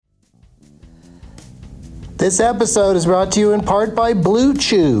This episode is brought to you in part by Blue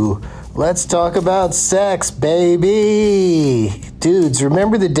Chew. Let's talk about sex, baby. Dudes,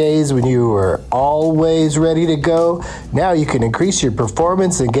 remember the days when you were always ready to go? Now you can increase your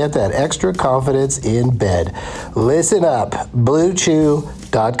performance and get that extra confidence in bed. Listen up,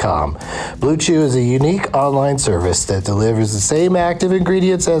 BlueChew.com. Blue Chew is a unique online service that delivers the same active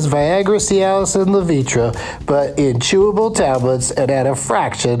ingredients as Viagra, Cialis, and Levitra, but in chewable tablets and at a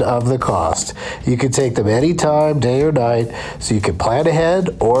fraction of the cost. You can take them anytime, day or night, so you can plan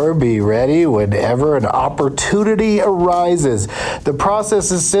ahead or be ready whenever an opportunity arises. The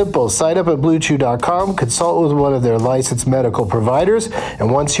process is simple. Sign up at BlueChew.com, consult with one of their licensed medical providers, and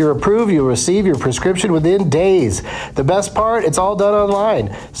once you're approved, you'll receive your prescription within days. The best part, it's all done online,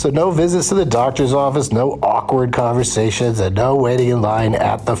 so no visits to the doctor's office, no awkward conversations, and no waiting in line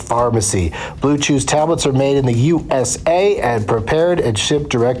at the pharmacy. Blue Chew's tablets are made in the USA and prepared and shipped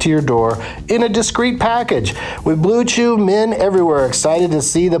direct to your door in a discreet package. With Blue Chew, men everywhere are excited to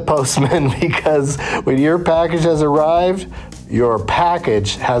see the postman because when your package has arrived, your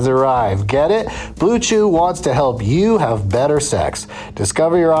package has arrived. Get it? Blue Chew wants to help you have better sex.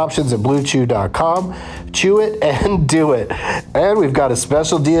 Discover your options at BlueChew.com. Chew it and do it. And we've got a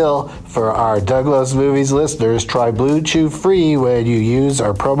special deal for our Doug Loves Movies listeners. Try Blue Chew free when you use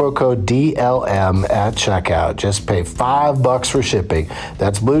our promo code DLM at checkout. Just pay $5 for shipping.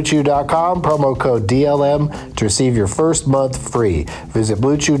 That's BlueChew.com, promo code DLM to receive your first month free. Visit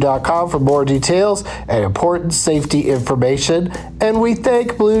BlueChew.com for more details and important safety information. And we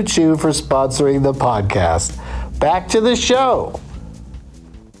thank Blue Chew for sponsoring the podcast. Back to the show.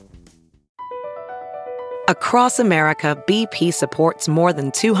 Across America, BP supports more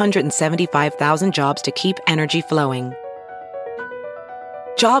than 275,000 jobs to keep energy flowing.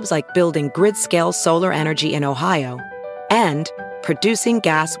 Jobs like building grid-scale solar energy in Ohio and producing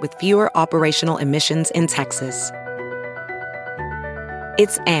gas with fewer operational emissions in Texas.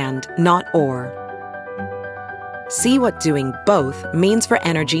 It's and, not or. See what doing both means for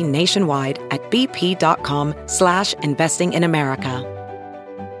energy nationwide at bp.com/investing in America.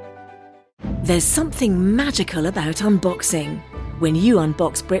 There's something magical about unboxing. When you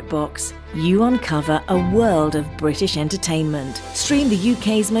unbox BritBox, you uncover a world of British entertainment. Stream the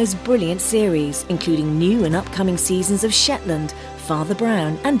UK's most brilliant series, including new and upcoming seasons of Shetland, Father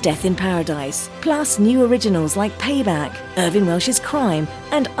Brown and Death in Paradise. Plus new originals like Payback, Irving Welsh's Crime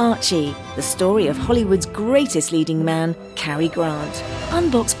and Archie, the story of Hollywood's greatest leading man, Cary Grant.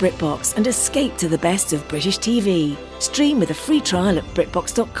 Unbox BritBox and escape to the best of British TV. Stream with a free trial at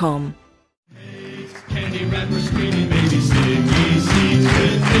BritBox.com. Candy wrapper screaming baby sticky seeds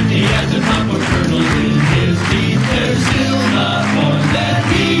with 50 as a popcorn kernels in his teeth. There's still not one that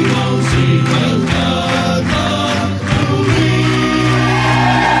he won't see. Well, God loves movies.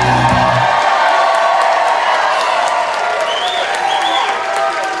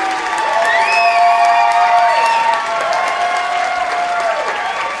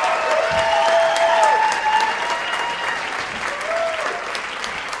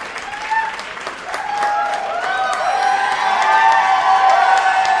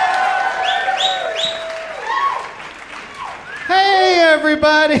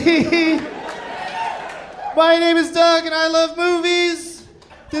 Everybody, my name is Doug and I love movies.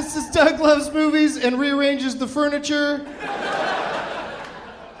 This is Doug Loves Movies and rearranges the furniture.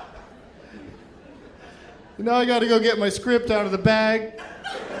 Now I gotta go get my script out of the bag.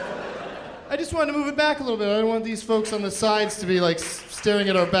 I just wanted to move it back a little bit. I don't want these folks on the sides to be like staring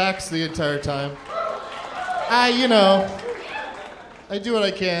at our backs the entire time. I do what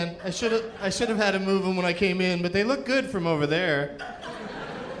I can. I should have had to move them when I came in, but they look good from over there.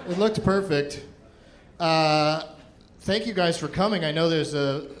 It looked perfect. Thank you guys for coming. I know there's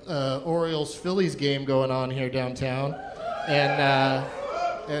a Orioles-Phillies game going on here downtown,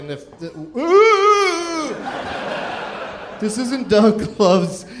 and this isn't Doug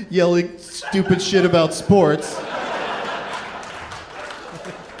Loves yelling stupid shit about sports.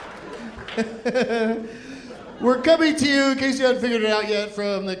 We're coming to you, in case you hadn't figured it out yet,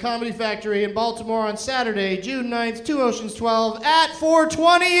 from the Comedy Factory in Baltimore on Saturday, June 9th, 2 Oceans 12, at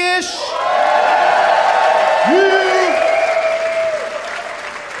 4:20-ish. Yeah.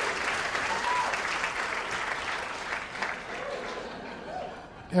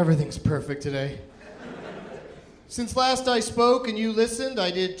 Everything's perfect today. Since last I spoke and you listened,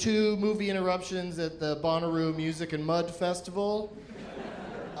 I did 2 movie interruptions at the Bonnaroo Music and Mud Festival.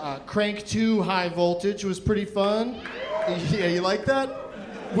 Crank 2 High Voltage was pretty fun. Yeah, you like that?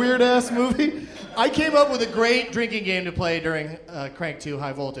 Weird-ass movie. I came up with a great drinking game to play during Crank 2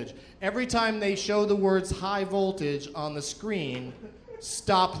 High Voltage. Every time they show the words high voltage on the screen,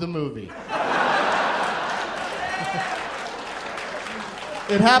 stop the movie.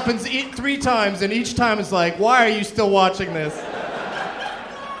 It happens 3 times, and each time it's like, why are you still watching this?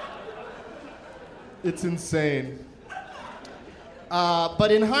 It's insane.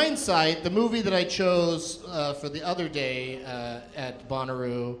 But in hindsight, the movie that I chose for the other day at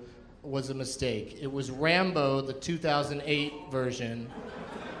Bonnaroo was a mistake. It was Rambo, the 2008 version.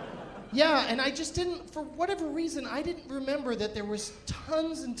 Yeah, and I just didn't, for whatever reason, I didn't remember that there was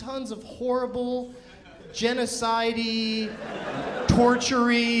tons and tons of horrible, genocide-y,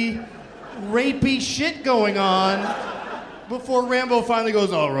 torture-y, rapey shit going on before Rambo finally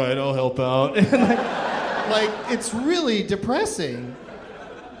goes, all right, I'll help out. And like, it's really depressing.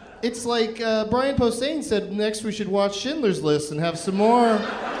 It's like Brian Posehn said, next we should watch Schindler's List and have some more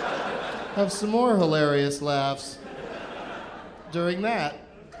hilarious laughs during that.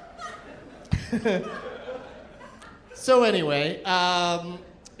 So anyway,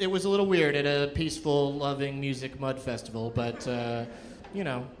 it was a little weird at a peaceful, loving music mud festival, but you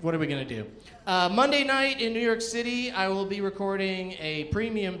know, what are we gonna do? Monday night in New York City, I will be recording a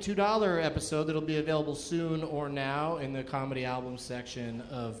premium $2 episode that'll be available soon or now in the comedy album section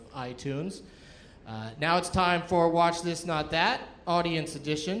of iTunes. Now it's time for Watch This, Not That, Audience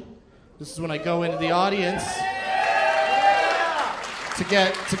Edition. This is when I go into the audience to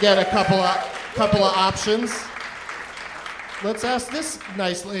get a couple of options. Let's ask this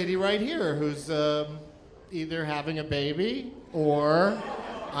nice lady right here who's either having a baby or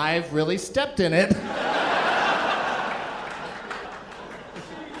I've really stepped in it.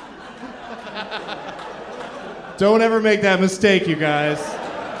 Don't ever make that mistake, you guys.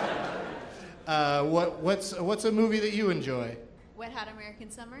 What's a movie that you enjoy? Wet Hot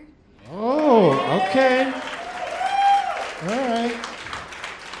American Summer. Oh, okay. All right.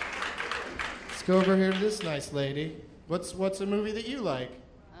 Let's go over here to this nice lady. What's a movie that you like?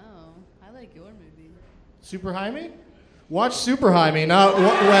 Oh, I like your movie. Super Jaime? Watch Super Jaime, not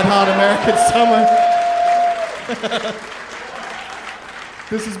Wet Hot American Summer.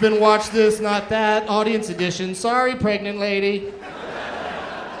 This has been Watch This, Not That, Audience Edition. Sorry, pregnant lady.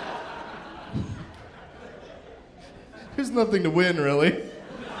 There's nothing to win, really.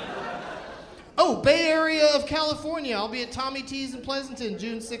 Oh, Bay Area of California. I'll be at Tommy T's in Pleasanton,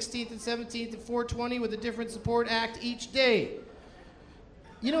 June 16th and 17th at 420 with a different support act each day.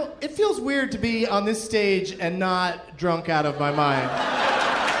 You know, it feels weird to be on this stage and not drunk out of my mind.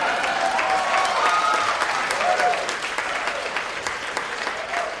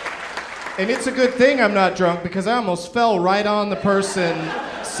 And it's a good thing I'm not drunk because I almost fell right on the person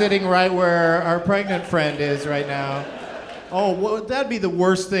sitting right where our pregnant friend is right now. Oh, well, that'd be the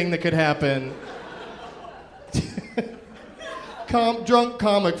worst thing that could happen. Drunk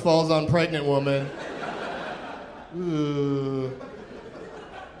comic falls on pregnant woman. Ooh.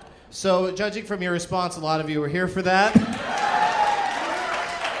 So, judging from your response, a lot of you were here for that.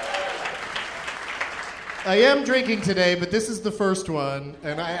 I am drinking today, but this is the first one,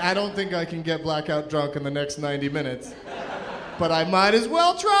 and I don't think I can get blackout drunk in the next 90 minutes. But I might as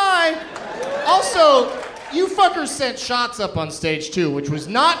well try. Also, you fuckers sent shots up on stage too, which was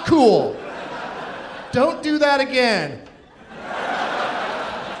not cool. Don't do that again.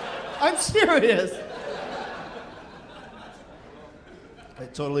 I'm serious. I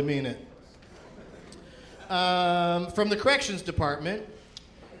totally mean it. From the corrections department,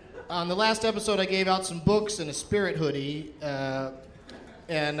 on the last episode I gave out some books and a spirit hoodie,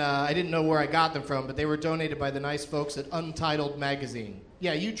 and I didn't know where I got them from, but they were donated by the nice folks at Untitled Magazine.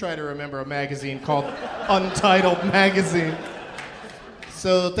 Yeah, you try to remember a magazine called Untitled Magazine.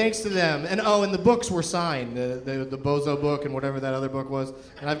 So thanks to them. And the books were signed, the Bozo book and whatever that other book was.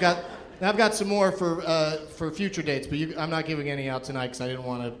 And I've got some more for future dates, but I'm not giving any out tonight because I didn't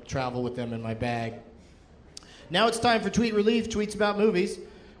want to travel with them in my bag. Now it's time for Tweet Relief, tweets about movies.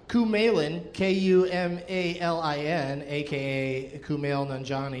 Kumailin, Kumalin, a.k.a. Kumail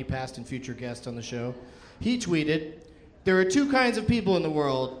Nanjiani, past and future guest on the show. He tweeted, "There are two kinds of people in the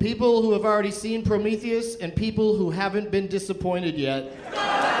world. People who have already seen Prometheus and people who haven't been disappointed yet."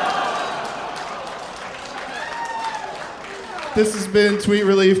 This has been Tweet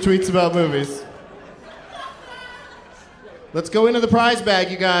Relief, tweets about movies. Let's go into the prize bag,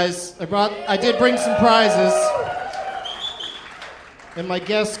 you guys. I did bring some prizes. And my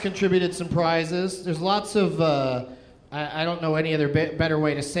guests contributed some prizes. There's lots of, I don't know any other better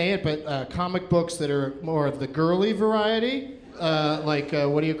way to say it, but comic books that are more of the girly variety. What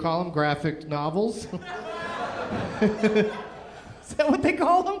do you call them? Graphic novels? Is that what they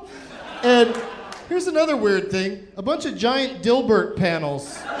call them? And here's another weird thing. A bunch of giant Dilbert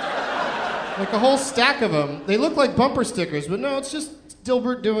panels. Like a whole stack of them. They look like bumper stickers, but no, it's just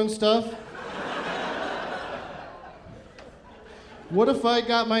Dilbert doing stuff. What if I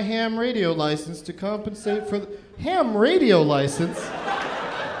got my ham radio license to compensate for the ham radio license?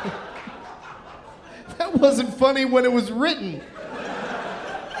 That wasn't funny when it was written.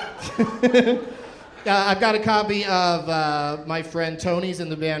 I've got a copy of my friend Tony's in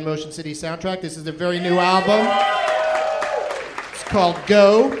the band Motion City Soundtrack. This is a very new album. It's called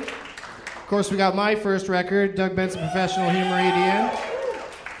Go. Of course, we got my first record, Doug Benson, Professional Humoridian.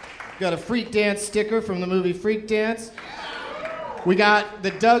 Got a Freak Dance sticker from the movie Freak Dance. We got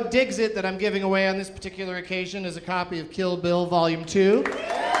the Doug Digs It that I'm giving away on this particular occasion as a copy of Kill Bill Volume 2.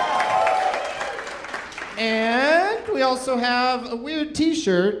 And we also have a weird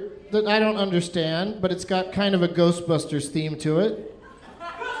t-shirt that I don't understand, but it's got kind of a Ghostbusters theme to it.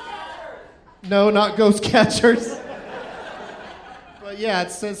 No, not Ghost Catchers. But yeah,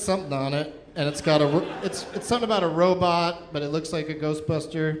 it says something on it, and it's got it's something about a robot, but it looks like a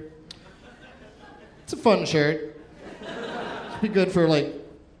Ghostbuster. It's a fun shirt. Be good for like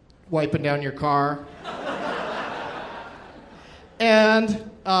wiping down your car.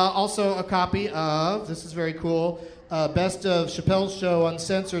 And also a copy of, this is very cool, Best of Chappelle's Show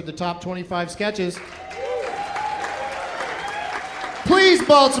Uncensored, the top 25 sketches. Please,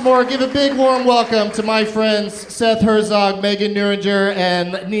 Baltimore, give a big warm welcome to my friends Seth Herzog, Megan Neuringer,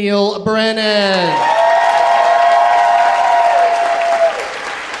 and Neal Brennan.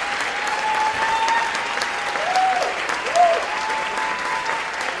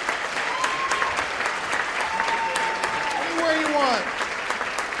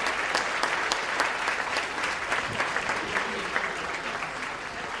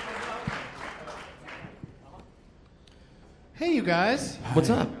 Hey, you guys.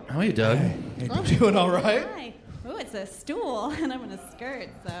 What's up? How are you, Doug? I'm doing all right. Hi. Oh, it's a stool, and I'm in a skirt,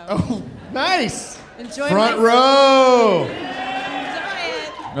 so. Oh, nice. Enjoy Front my row. Enjoy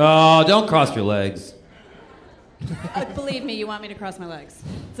it. Oh, don't cross your legs. Believe me, you want me to cross my legs.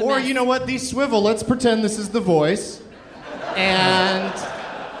 It's a Or, mess. you know what? These swivel. Let's pretend this is The Voice. And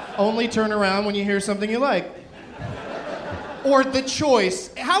only turn around when you hear something you like. Or The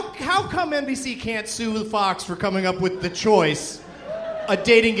Choice. How come NBC can't sue Fox for coming up with The Choice, a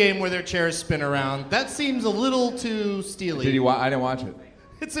dating game where their chairs spin around? That seems a little too steely. Did you? I didn't watch it.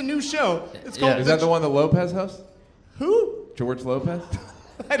 It's a new show. It's Yeah. called. Is that the one that Lopez hosts? Who? George Lopez?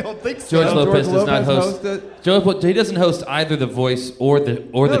 I don't think so. George Lopez does not host. it? He doesn't host either The Voice or the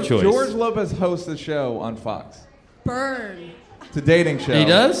Choice. George Lopez hosts a show on Fox. Burn. It's a dating show. He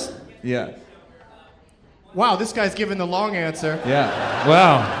does? Yeah. Wow, this guy's giving the long answer. Yeah.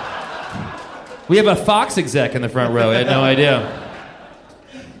 Wow. We have a Fox exec in the front row. I had no idea.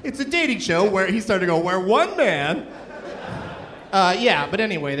 It's a dating show where he started to go, where one man. Yeah, but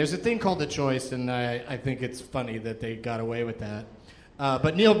anyway, there's a thing called The Choice, and I think it's funny that they got away with that.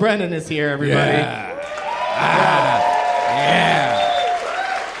 But Neal Brennan is here, everybody. Yeah.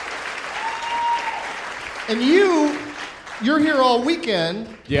 And you're here all weekend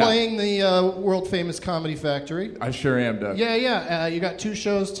Yeah. playing the world-famous Comedy Factory. I sure am, Doug. Yeah. You got 2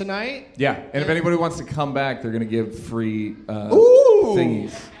 shows tonight. Yeah. And if anybody wants to come back, they're going to give free Ooh.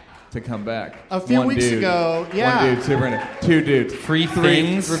 thingies to come back. A few One weeks dude. ago, yeah. One dude, 2 Brennan. 2 dudes. Free 3,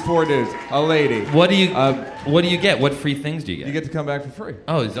 things? 4 dudes. A lady. What do you get? What free things do you get? You get to come back for free.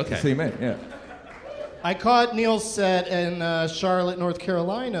 Oh, it's okay. To see me, yeah. I caught Neal's set in Charlotte, North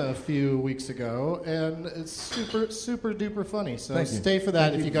Carolina a few weeks ago, and it's super, super duper funny. So Thank you. stay for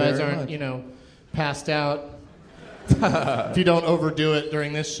that Thank if you you guys very aren't, much. passed out. If you don't overdo it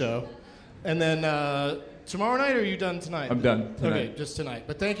during this show. And then tomorrow night, or are you done tonight? I'm done tonight. Okay, just tonight.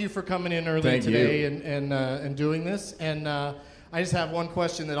 But thank you for coming in early Thank today you. and doing this. And I just have one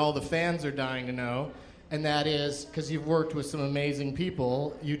question that all the fans are dying to know. And that is, because you've worked with some amazing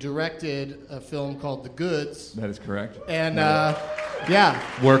people, you directed a film called The Goods. That is correct. And yeah.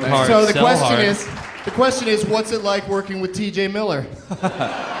 Work hard, So the sell hard. question is, what's it like working with T.J. Miller?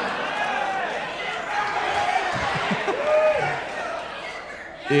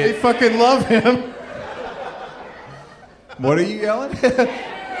 They fucking love him. What are you yelling?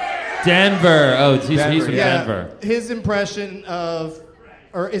 Denver. Oh, he's Denver, from Yeah. Denver. His impression of,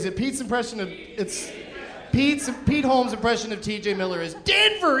 or is it Pete's impression of? It's Pete Holmes' impression of T.J. Miller is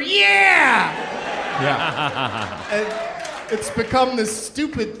Denver, yeah. Yeah. And it's become this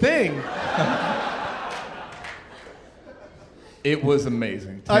stupid thing. It was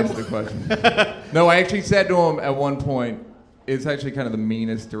amazing, to answer the question. No, I actually said to him at one point, it's actually kind of the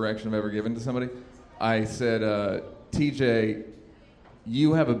meanest direction I've ever given to somebody. I said, TJ,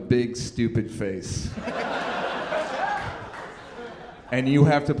 you have a big, stupid face. And you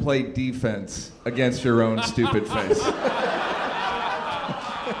have to play defense against your own stupid face.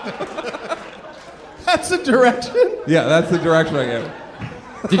 That's the direction? Yeah, that's the direction I gave him.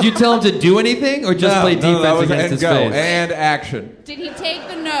 Did you tell him to do anything or just play defense that was against his go, face? And action. Did he take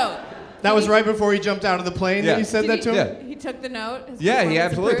the note? That was right before he jumped out of the plane that you said that to him? Yeah. He took the note? His Yeah, he performance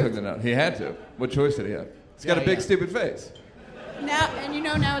absolutely approved? took the note. He had to. What choice did he have? He's got a big, stupid face. Now, and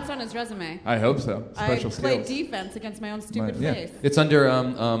now it's on his resume. I hope so. Special I played skills. defense against my own stupid Yeah. face. It's under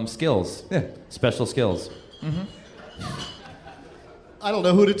skills. Yeah. Special skills. I don't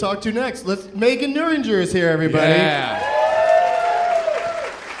know who to talk to next. Megan Neuringer is here, everybody. Yeah.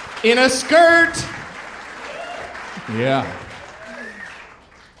 In a skirt. Yeah.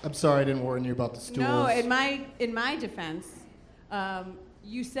 I'm sorry I didn't warn you about the stools. No, in my defense,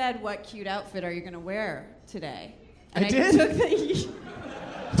 you said, "What cute outfit are you going to wear today?" And I did? Took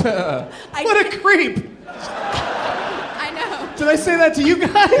What a creep! I know. Did I say that to you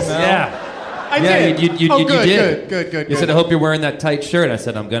guys? No. Yeah. I did. You good, did. Good. You said, I hope you're wearing that tight shirt. I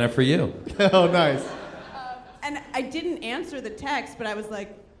said, I'm gonna for you. Oh, nice. And I didn't answer the text, but I was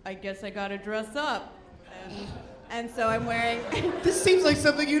like, I guess I got to dress up. And so I'm wearing... This seems like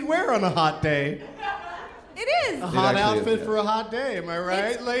something you'd wear on a hot day. It is. A hot actually outfit is, yeah. for a hot day, am I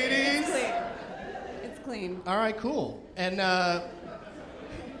right, ladies? It's clean. All right, cool. And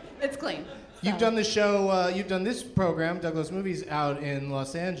It's clean. you've done the show, you've done this program, Douglas Movies, out in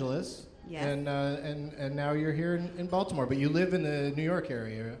Los Angeles. Yes. And now you're here in Baltimore, but you live in the New York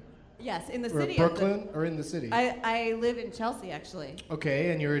area. Yes, in the Or city. Brooklyn, or in the city? I live in Chelsea, actually.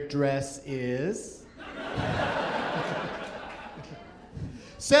 Okay, and your address is?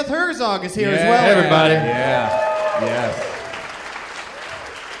 Seth Herzog is here as well. Hey, everybody. Yeah. Yes.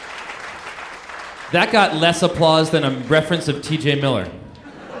 That got less applause than a reference of T.J. Miller.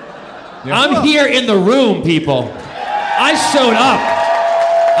 Yeah. I'm here in the room, people. I showed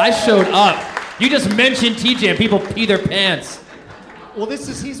up. You just mentioned TJ and people pee their pants. Well,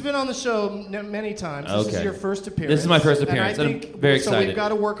 he's been on the show many times. This is Okay. your first appearance. This is my first appearance, And I and I'm think, very So excited. we've got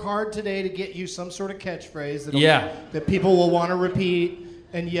to work hard today to get you some sort of catchphrase that people will want to repeat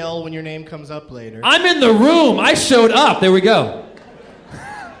and yell when your name comes up later. I'm in the room. I showed up. There we go.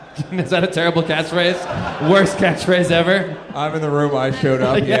 Is that a terrible catchphrase? Worst catchphrase ever? I'm in the room. I showed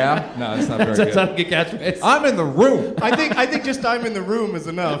up. Yeah. No, it's not very good. That's not a good catchphrase. I'm in the room. I think just I'm in the room is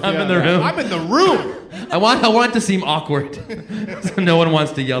enough. I'm in the room. I'm in the room. I want it to seem awkward, so no one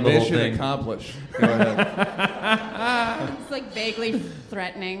wants to yell the whole Mission thing. accomplished. Go ahead. It's like vaguely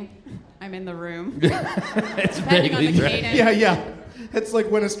threatening. I'm in the room. It's Depending on vaguely the threatening. cadence. Yeah. It's like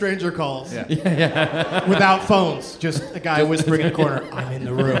when a stranger calls. Yeah. Without phones. Just a guy whispering in the corner, I'm in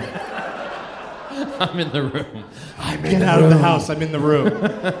the room. I'm in the room. Get out of the house, I'm in the room.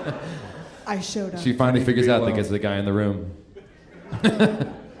 I showed up. She finally figures out that alone. gets the guy in the room.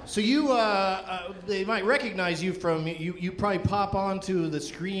 So they might recognize you from, you probably pop onto the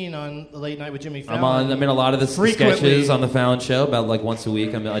screen on Late Night with Jimmy Fallon. I'm in a lot of the Frequently. sketches on the Fallon Show, about like once a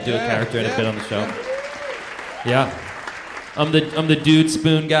week. I do a character and a bit on the show. Yeah. I'm the dude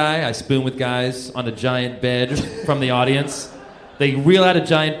spoon guy. I spoon with guys on a giant bed from the audience. They reel out a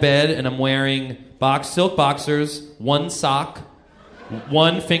giant bed, and I'm wearing silk boxers, one sock,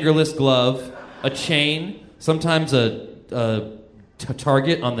 one fingerless glove, a chain, sometimes a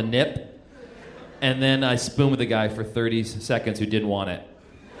target on the nip, and then I spoon with a guy for 30 seconds who didn't want it.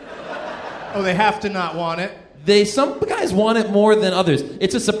 Oh, they have to not want it. Some guys want it more than others.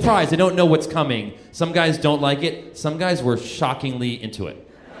 It's a surprise. They don't know what's coming. Some guys don't like it. Some guys were shockingly into it,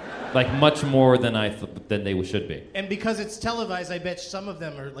 like much more than than they should be. And because it's televised, I bet some of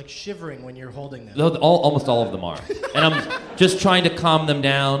them are like shivering when you're holding them. Almost all of them are, and I'm just trying to calm them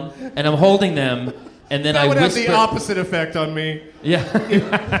down. And I'm holding them, and then That I would whisper. have the opposite effect on me. Yeah,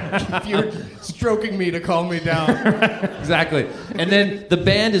 If you're stroking me to calm me down. exactly. And then the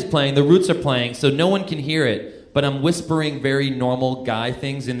band is playing. The Roots are playing, so no one can hear it. But I'm whispering very normal guy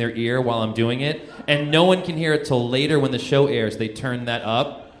things in their ear while I'm doing it, and no one can hear it till later when the show airs. They turn that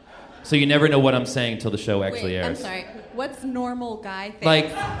up, so you never know what I'm saying till the show actually Wait, airs. I'm sorry. What's normal guy thing?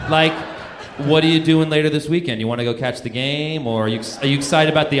 Like, what are you doing later this weekend? You want to go catch the game, or are you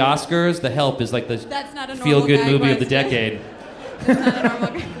excited about the Oscars? The Help is like the That's not a normal feel-good guy movie of the question. decade. That's not a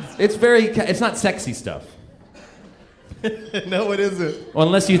normal guy. It's not sexy stuff. No, it isn't. Well,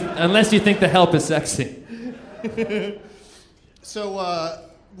 unless you think the Help is sexy. So,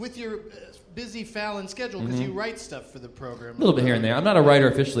 with your busy Fallon schedule, because you write stuff for the program. A little bit here and there. I'm not a writer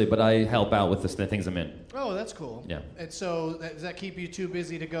officially, but I help out with the things I'm in. Oh, that's cool. Yeah. And so, does that keep you too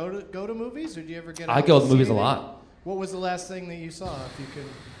busy to go to movies, or do you ever get? I out go to to movies see a anything? lot. What was the last thing that you saw? If you could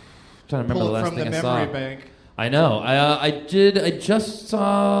I'm trying to remember pull the it last from thing the I memory saw. bank. I know. I just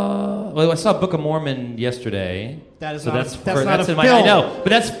saw. Well, I saw Book of Mormon yesterday. That is so not. that's That's for, not that's a in my. film. I know, but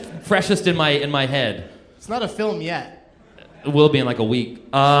that's freshest in my head. It's not a film yet. It will be in like a week.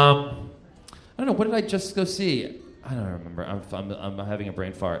 I don't know. What did I just go see? I don't remember. I'm having a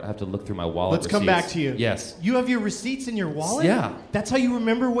brain fart. I have to look through my wallet. Let's come back to you. Yes. You have your receipts in your wallet? Yeah. That's how you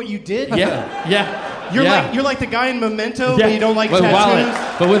remember what you did? Yeah. Yeah. You're like the guy in Memento, Yeah. but you don't like with tattoos.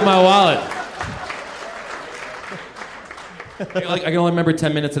 Wallet, but with my wallet. I can only remember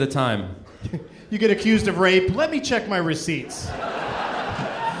 10 minutes at a time. You get accused of rape. Let me check my receipts.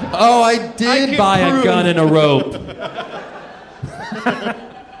 Oh, I did buy a gun and a rope.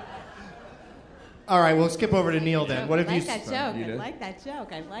 All right, we'll skip over to Neal then. What have I you? like that joke. You I did? like that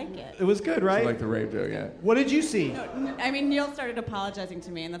joke. I like it. It was good, right? I like the rape joke, yeah. What did you see? I mean, Neal started apologizing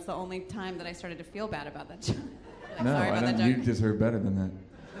to me, and that's the only time that I started to feel bad about that joke. Like, No, sorry about that you joke. deserve better than that.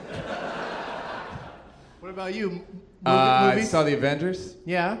 What about you? I Movies? saw The Avengers.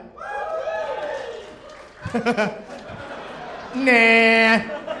 Yeah. Nah.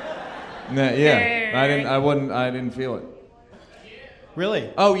 Nah, yeah. I didn't feel it.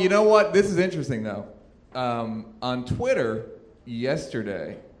 Really? Oh, you know what? This is interesting though. On Twitter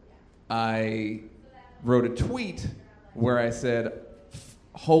yesterday, I wrote a tweet where I said,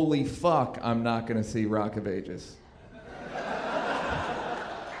 "Holy fuck, I'm not going to see Rock of Ages."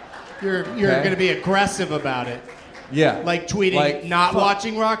 You're Okay. going to be aggressive about it. Yeah. Like tweeting, Like, not fuck.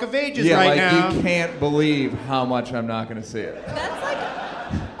 watching Rock of Ages Yeah, right like now. you can't believe how much I'm not going to see it. That's like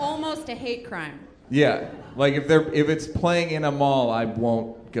almost a hate crime. Yeah. Like if it's playing in a mall, I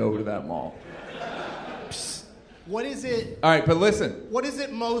won't go to that mall. What is it? All right, but listen. What is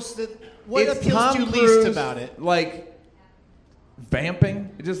it most that? What It's appeals Tom to you Cruise, least about it? Like vamping.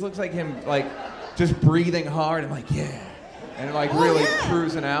 It just looks like him, like just breathing hard and like and like really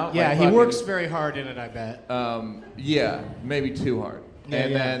cruising out. Yeah, like he fucking- works very hard in it, I bet. Yeah, maybe too hard.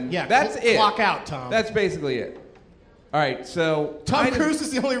 And then that's clock it. Clock out, Tom. That's basically it. All right, so Tom Cruise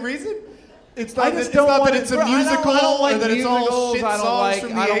is the only reason. It's I not, just that, don't it's not want that it's a I don't- musical, I don't like or that it's all musicals. shit I don't songs like. from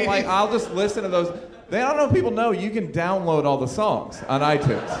the I don't 80s. like. I'll just listen to those. I don't know if people know you can download all the songs on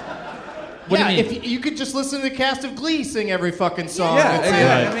iTunes. What do you mean? If you could just listen to the cast of Glee sing every fucking song. Yeah, that's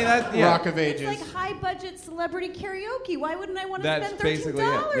exactly. in I mean, that's yeah. Rock of Ages. It's like high-budget celebrity karaoke. Why wouldn't I want to That's spend basically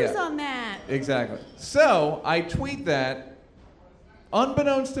 $13 it, yeah. on that? Exactly. So I tweet that.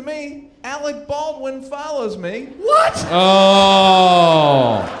 Unbeknownst to me, Alec Baldwin follows me. What?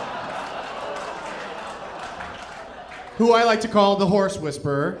 Oh. Who I like to call the Horse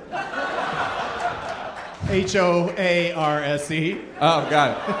Whisperer. HOARSE. Oh,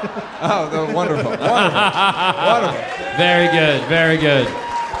 got it. Oh, wonderful. Wonderful. Very good. Very good.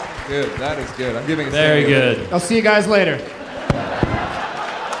 Good. That is good. I'm giving it Very good. I'll see you guys later.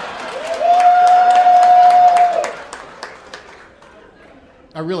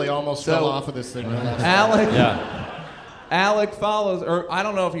 I really almost fell off of this thing. Alec. Yeah. Alec follows, or I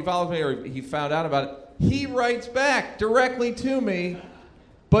don't know if he follows me or he found out about it. He writes back directly to me,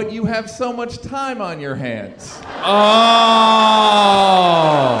 but you have so much time on your hands. Oh.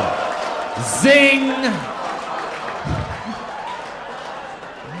 Zing.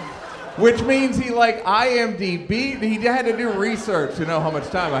 Which means he like IMDb. He had to do research to know how much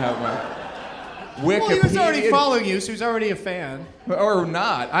time I have on my Wikipedia. Well, he was already following you, so he's already a fan. Or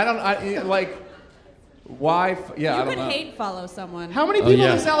not. I don't, like, why? Yeah, I You don't could know. hate follow someone. How many people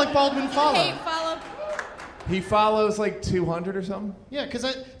yeah. does Alec Baldwin follow? Hate follow. He follows like 200 or something. Yeah,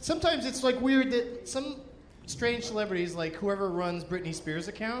 because sometimes it's like weird that some strange celebrities, like whoever runs Britney Spears'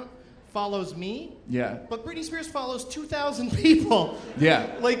 account, follows me. Yeah. But Britney Spears follows 2,000 people. Yeah.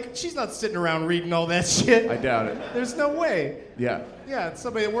 Like, she's not sitting around reading all that shit. I doubt it. There's no way. Yeah. Yeah, it's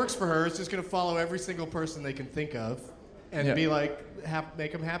somebody that works for her is just going to follow every single person they can think of and Yeah. be like,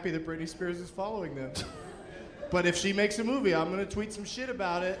 make them happy that Britney Spears is following them. But if she makes a movie, I'm going to tweet some shit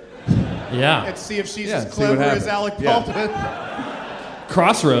about it Yeah. and see if she's Yeah, as see what clever as happens. Alec Yeah. Baldwin.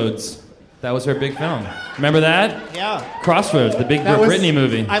 Crossroads. That was her big film. Remember that? Yeah. Crossroads, the big That was- Britney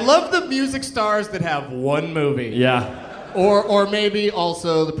movie. I love the music stars that have one movie. Yeah. Or maybe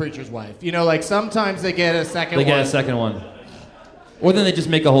also The Preacher's Wife. You know, like sometimes they get a second They one. get a second one. Or then they just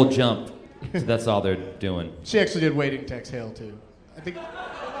make a whole jump. So that's all they're doing. She actually did Waiting to Exhale too. I think.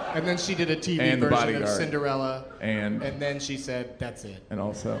 And then she did a TV And The version of Bodyguard. Cinderella. And then she said, that's it. and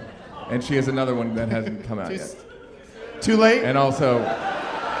also, and she has another one that hasn't come out yet. Too late? And also,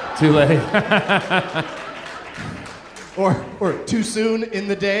 Too late. Or too soon in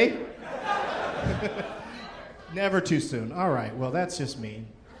the day? Never too soon. All right, well, that's just mean.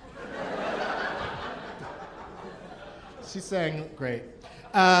 She's saying, great.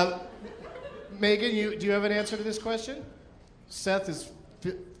 Megan, do you have an answer to this question? Seth is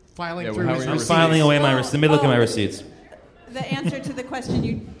filing Yeah, through how his are you I'm receipts. filing away my receipts. Let me look at my receipts. the answer to the question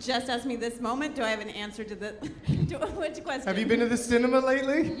you just asked me this moment? Do I have an answer to the which question? Have you been to the cinema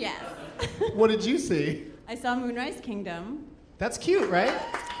lately? Yes. What did you see? I saw Moonrise Kingdom. That's cute, right?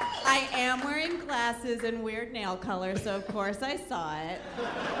 I am wearing glasses and weird nail color, so of course I saw it.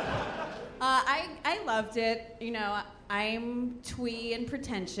 I loved it. You know, I'm twee and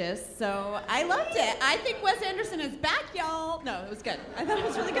pretentious, so I loved it. I think Wes Anderson is back, y'all. No, it was good. I thought it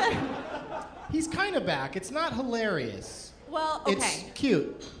was really good. He's kind of back. It's not hilarious. Well, okay. It's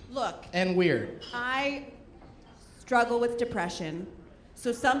cute. Look. And weird. I struggle with depression,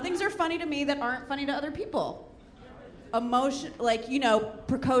 so some things are funny to me that aren't funny to other people. Emotion, like, you know,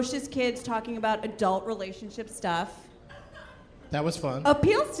 precocious kids talking about adult relationship stuff. That was fun.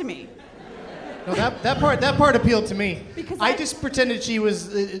 Appeals to me. No, that part appealed to me. Because I just pretended she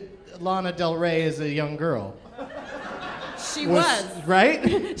was Lana Del Rey as a young girl. She was.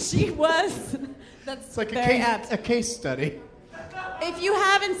 Right? She was. That's It's like very apt. a case study. If you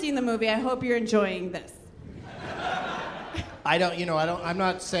haven't seen the movie, I hope you're enjoying this. I'm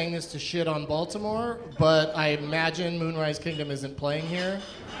not saying this to shit on Baltimore, but I imagine Moonrise Kingdom isn't playing here.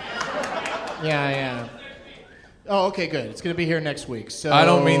 Yeah. Oh, okay, good. It's going to be here next week. So I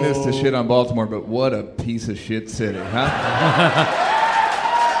don't mean this to shit on Baltimore, but what a piece of shit city, huh?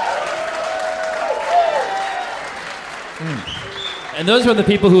 And those are the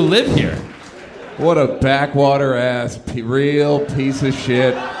people who live here. What a backwater ass, real piece of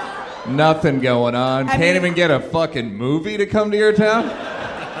shit. Nothing going on. Can't even get a fucking movie to come to your town?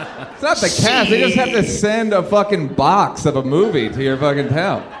 It's not the cast. They just have to send a fucking box of a movie to your fucking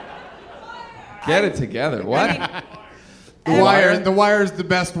town. Get it together. What? The Wire is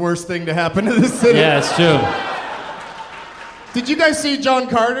the worst thing to happen to the city. Yeah, it's true. Did you guys see John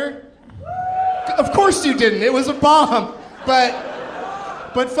Carter? Of course you didn't. It was a bomb.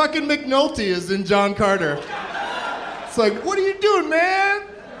 But fucking McNulty is in John Carter. It's like, what are you doing, man?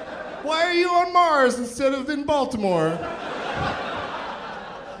 Why are you on Mars instead of in Baltimore?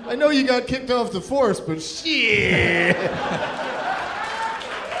 I know you got kicked off the force, but shit.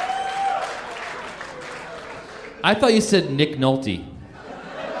 I thought you said Nick Nolte.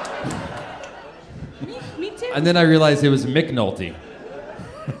 Me too. And then I realized it was Mick Nolte.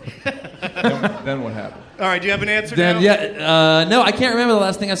 Then what happened? All right, do you have an answer Then, now? yeah, no, I can't remember the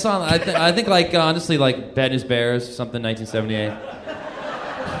last thing I saw. I think like, honestly, like Bad News Bears, something 1978.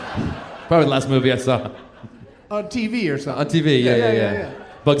 Probably the last movie I saw. On TV or something. On TV, yeah.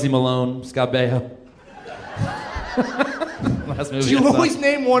 Bugsy Malone, Scott Baio. Last movie Do you I saw. always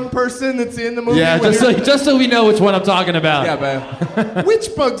name one person that's in the movie? Yeah, just so we know which one I'm talking about. Yeah, babe. Which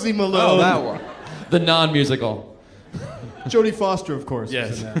Bugsy Malone? Oh, that one. The non-musical. Jodie Foster, of course.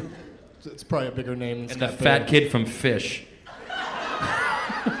 Yes. Was in that. It's probably a bigger name than And the Scott fat Baio. kid from Fish.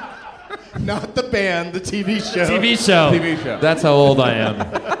 Not the band, the TV show. TV show. TV show. That's how old I am.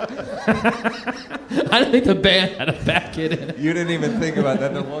 I don't think the band had a fat kid in it. You didn't even think about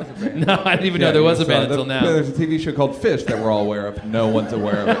that. There was a band. No, I didn't even know there was a band until now. There's a TV show called Fish that we're all aware of. No one's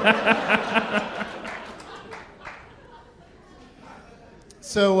aware of it.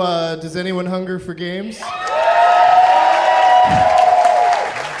 So, does anyone hunger for games?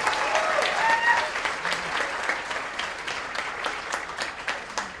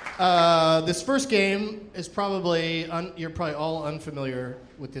 This first game is probably, you're probably all unfamiliar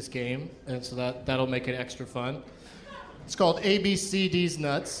with this game, and so that'll make it extra fun. It's called ABCD's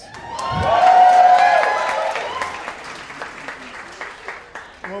Nuts.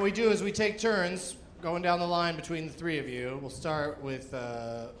 And what we do is we take turns going down the line between the three of you. We'll start with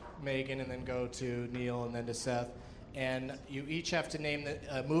Megan and then go to Neal and then to Seth. And you each have to name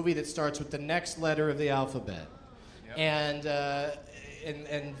a movie that starts with the next letter of the alphabet. Yep.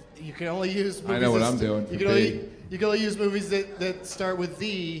 And you can only use movies. I know what I'm doing. You can only use movies that start with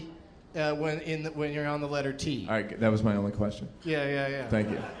the when you're on the letter T. All right, that was my only question. Yeah.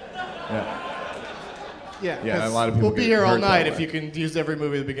 Thank you. Yeah. Yeah, a lot of people we'll be get here all hurt that night way. if you can use every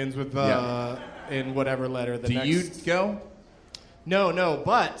movie that begins with in whatever letter the Do next. you go? No,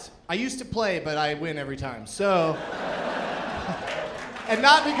 but I used to play, but I win every time. So, and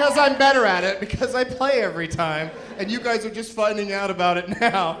not because I'm better at it, because I play every time, and you guys are just finding out about it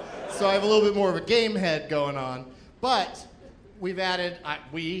now. So I have a little bit more of a game head going on. But we've added,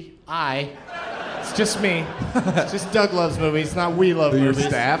 it's just me. It's just Doug loves movies, it's not we love movies. Your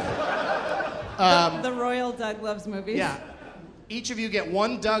staff? The Royal Doug Loves Movies. Yeah. Each of you get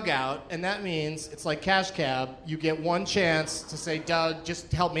one Doug out, and that means it's like Cash Cab. You get one chance to say, Doug,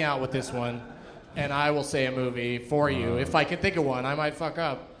 just help me out with this one, and I will say a movie for you. If I can think of one, I might fuck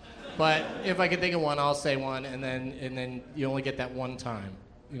up. But if I can think of one, I'll say one, and then you only get that one time.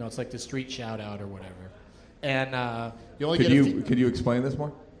 You know, it's like the street shout out or whatever. And you only Could get you could you explain this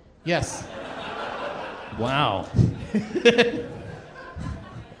more? Yes. Wow.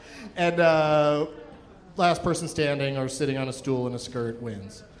 And last person standing or sitting on a stool in a skirt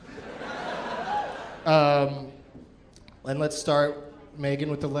wins. And let's start, Megan,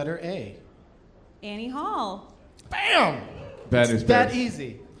 with the letter A. Annie Hall. Bam! Bad News It's that Bears.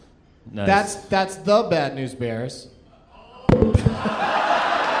 easy. Nice. That's the Bad News Bears.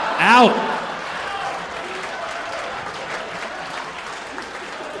 Out.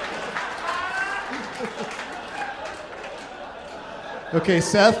 Okay,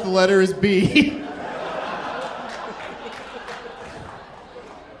 Seth, the letter is B.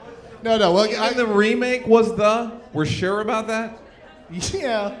 No. Well, And the remake was the. We're sure about that?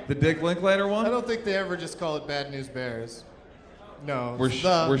 yeah. The Dick Linklater one? I don't think they ever just call it Bad News Bears. No. We're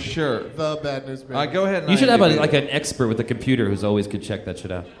sure. The Bad News Bears. Go ahead. And You should have IMDb like an expert with a computer who's always could check that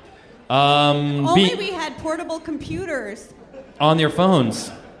shit out. Only we had portable computers. On your phones.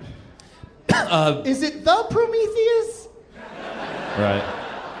 Is it the Prometheus? Right.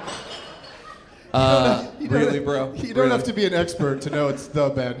 Really, bro? You don't Really? have to be an expert to know it's the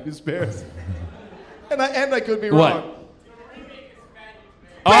Bad News Bears. And I could be What? wrong.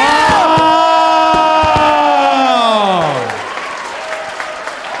 Oh!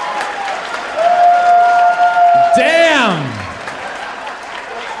 Damn!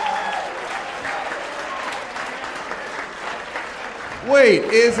 Wait,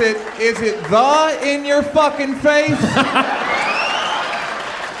 is it the in your fucking face?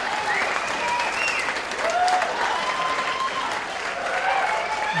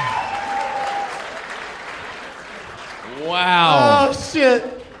 Wow. Oh, shit.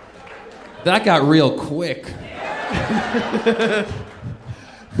 That got real quick.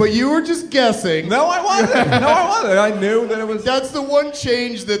 But you were just guessing. No, I wasn't. I knew that it was. That's the one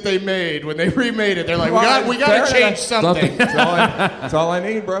change that they made when they remade it. They're like, Well, we got to fair change something. That's all I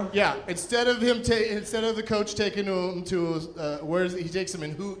need, bro. Yeah, instead of the coach taking him to he takes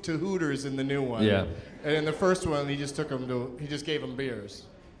him to Hooters in the new one. Yeah. And in the first one, he just gave him beers,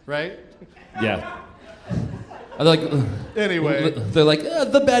 right? Yeah. They're like, Anyway. they're like,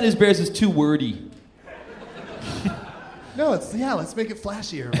 the Bad News Bears is too wordy. No, let's make it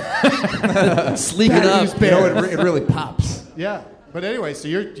flashier. Sleek it Bad up. News You Bears. know, it really pops. Yeah, but anyway, so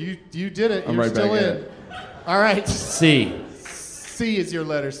you did it. I'm You're right still back in. at it. All right. C. C is your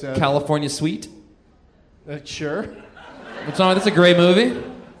letter, Seth. California Suite. Sure. What's on? That's a great movie.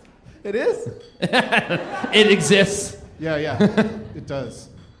 It is. It exists. Yeah, it does.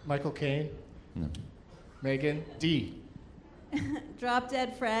 Michael Caine. No. Megan. D. Drop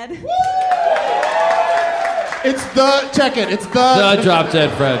Dead Fred. It's the The Drop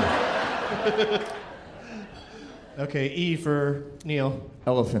Dead Fred. Okay, E for Neal.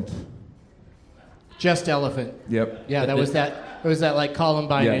 Elephant. Just elephant. Yep. Yeah, that was that like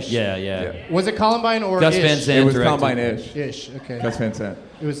Columbine-ish. Yeah. Was it Columbine or Gus ish? Van Sant It was directed. Combine-ish. Ish, okay. Gus Van Sant.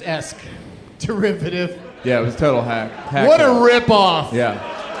 It was esque. Derivative. Yeah, it was total hack. What a rip-off. Yeah.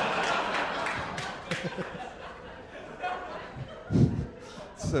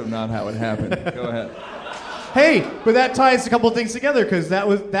 So not how it happened. Go ahead. Hey, but that ties a couple of things together because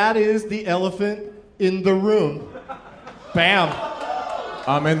that is the elephant in the room. Bam.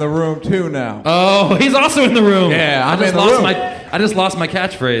 I'm in the room too now. Oh, he's also in the room. Yeah, I'm I just in the lost room. I just lost my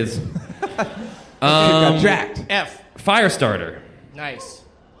catchphrase. You got jacked. F. Firestarter. Nice.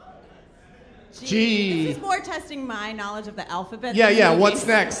 G. G. This is more testing my knowledge of the alphabet. Yeah, than yeah. movies. What's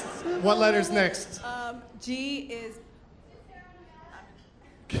next? What letter's next? G is.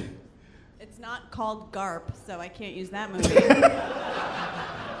 It's not called GARP, so I can't use that movie.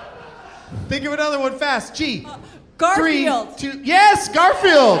 Think of another one fast. G. Garfield. 3, 2. Yes,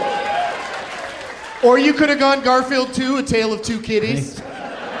 Garfield. Or you could have gone Garfield 2, A Tale of Two Kitties.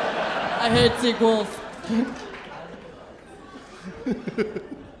 I hate sequels.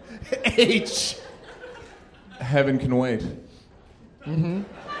 H. Heaven can wait.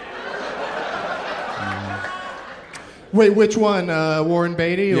 Wait, which one? Warren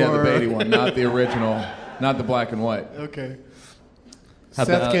Beatty? Yeah, or... the Beatty one, not the original, not the black and white. Okay. How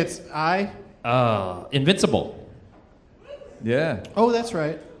Seth about- gets I. Invincible. Yeah. Oh, that's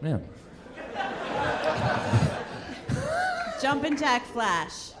right. Yeah. Jumpin' Jack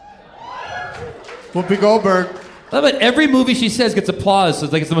Flash. Whoopi Goldberg. I love it. Every movie she says gets applause. So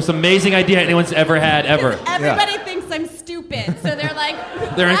it's like it's the most amazing idea anyone's ever had, ever. Everybody thinks I'm stupid, so they're like,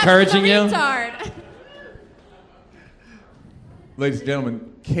 They're "That's encouraging the you?" retard." Ladies and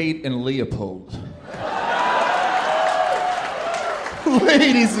gentlemen, Kate and Leopold.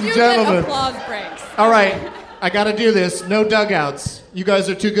 Ladies and You gentlemen. get applause breaks. All right, I got to do this. No dugouts. You guys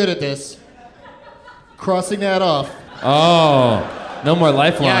are too good at this. Crossing that off. Oh, no more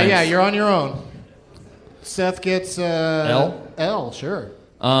lifelines. Yeah, you're on your own. Seth gets L? L, sure.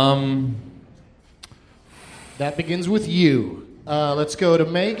 That begins with U. Let's go to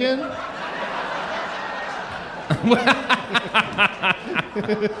Megan.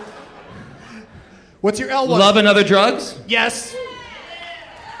 What's your L one? Love and Other Drugs? Yes.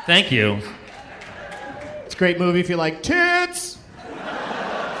 Thank you. It's a great movie if you like tits.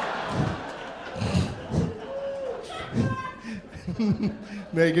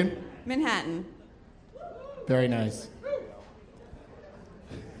 Megan. Manhattan. Very nice.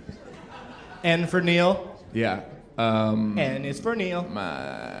 N for Neal. Yeah. N is for Neal.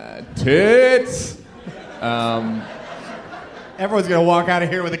 My tits. Everyone's gonna walk out of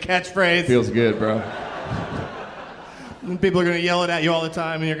here with a catchphrase. Feels good, bro. And people are gonna yell it at you all the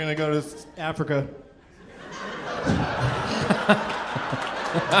time, and you're gonna go to Africa.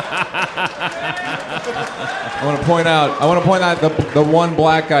 I want to point out the one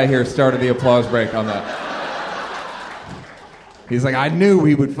black guy here started the applause break on that. He's like, I knew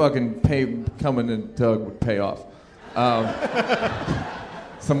he would fucking coming to Doug would pay off.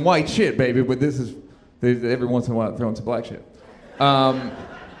 Some white shit, baby, but this is every once in a while throwing some black shit.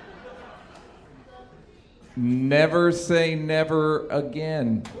 Never say never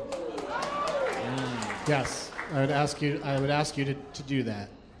again. Yes, I would ask you to do that.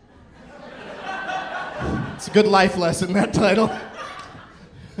 It's a good life lesson, that title.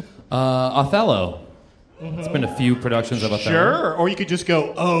 Othello. It's been a few productions of Othello. Sure, or you could just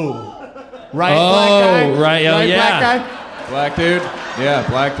go, oh. Right, oh, black guy? Right, oh, right, yeah. Black guy? Black dude? Yeah,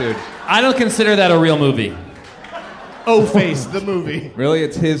 black dude. I don't consider that a real movie. O-Face, the movie. Really,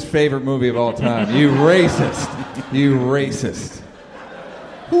 it's his favorite movie of all time. You racist. You racist.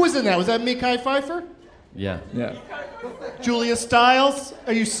 Who was in that? Was that Mekhi Phifer? Yeah. Yeah. Julia Stiles?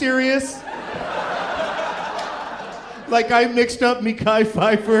 Are you serious? Like I mixed up Mekhi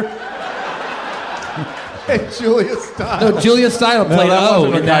Phifer and Julia Stiles. No, Julia Stiles played that O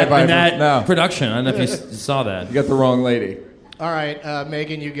wasn't in Mekhi that Phifer. No. production. I don't know if you saw that. You got the wrong lady. All right,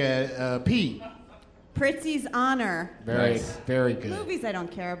 Megan, you get P. Pritzi's Honor. Very good. Movies I don't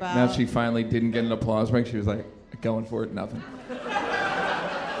care about. Now she finally didn't get an applause break. She was like going for it, nothing.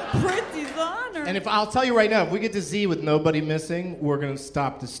 Pritzi's Honor. And I'll tell you right now, if we get to Z with nobody missing, we're gonna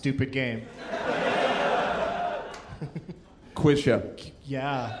stop the stupid game. Quiz show.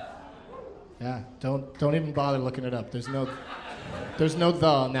 Yeah. Don't even bother looking it up. There's no the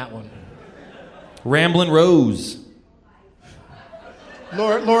on that one. Ramblin' Rose.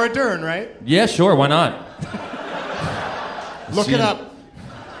 Laura Dern, right? Yeah, sure. Why not? Look it up.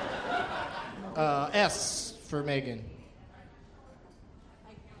 S for Megan.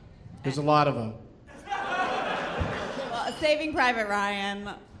 There's a lot of them. Well, Saving Private Ryan.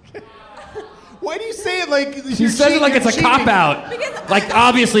 Why do you say it like She says it like it's a cop-out. Because Like,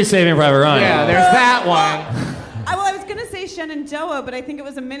 obviously Saving Private Ryan. Yeah, there's that one. I was going to say Shenandoah, but I think it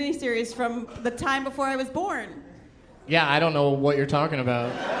was a miniseries from the time before I was born. Yeah, I don't know what you're talking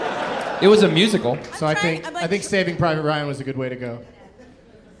about. It was a musical. So I think Saving Private Ryan was a good way to go.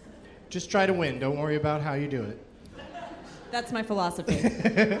 Just try to win. Don't worry about how you do it. That's my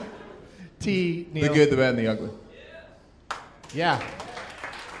philosophy. T. Neal. The good, the bad, and the ugly. Yeah.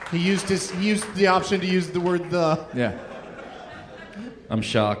 He used the option to use the word the. Yeah. I'm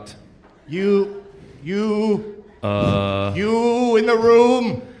shocked. You in the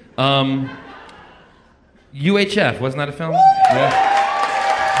room. UHF, wasn't that a film? Yeah.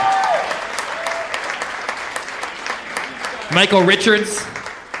 Michael Richards.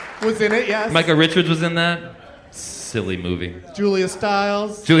 Was in it, yes. Michael Richards was in that. Silly movie. Julia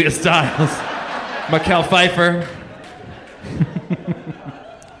Stiles. Julia Stiles. Mekhi Phifer.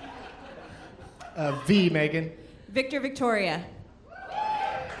 V, Megan. Victor Victoria.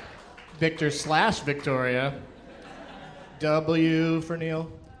 Victor/Victoria. W for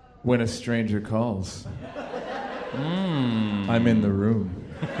Neal. When a stranger calls. I'm in the room.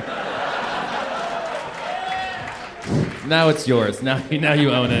 Now it's yours. Now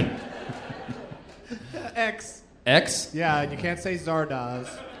you own it. X. X? Yeah, you can't say Zardoz.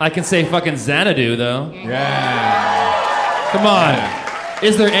 I can say fucking Xanadu, though. Yeah. Come on.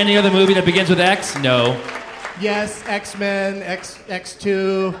 Is there any other movie that begins with X? No. Yes, X-Men,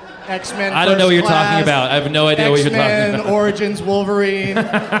 X2, X-Men. I don't know what you're Class, talking about. I have no idea what you're talking X-Men, about. Origins, Wolverine.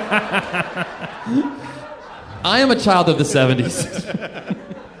 I am a child of the 70s.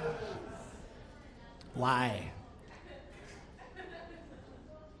 Why?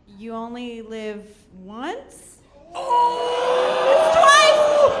 You only live once? Oh! It's twice!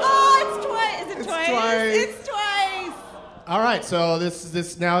 Oh, it's twice. Is it It's twice? twice. It's twice. All right, so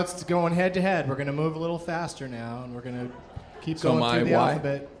this now it's going head to head. We're going to move a little faster now, and we're going to keep going through the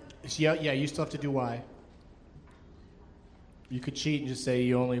alphabet. Yeah, you still have to do Y. You could cheat and just say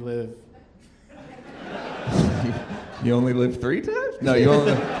you only live. You only live 3 times? No, you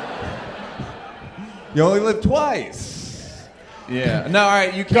only live twice. Yeah. No, all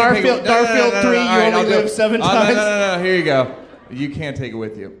right, you can't Garfield 3, you only live 7 times. No, here you go. You can't take it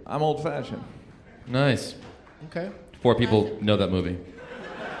with you. I'm old-fashioned. Nice. Okay. 4 people know that movie.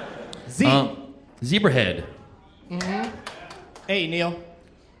 Z. Zebrahead. Mm-hmm. Hey, Neal.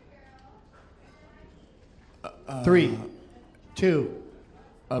 3, 2,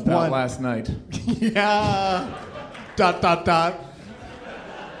 About 1. last night. Yeah. ...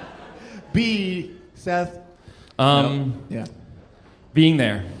 B. Seth. Yeah. Being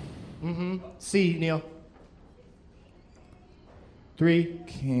there. Mm-hmm. C. Neal. 3,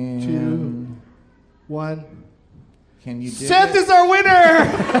 2, 1. Can you dig Seth it? is our winner!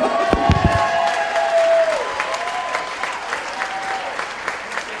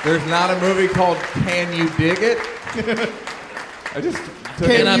 There's not a movie called Can You Dig It? I just took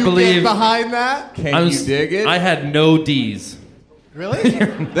Can I you believe- get behind that? Can you dig it? I had no D's. Really?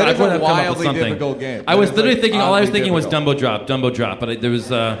 That I is would a have come up with wildly something. difficult game. I was That is, literally like, thinking, all I was oddly thinking was difficult. Dumbo Drop. There was,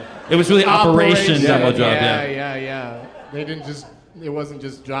 it was really Operation Dumbo Drop, Yeah. It wasn't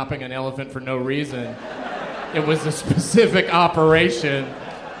just dropping an elephant for no reason. It was a specific operation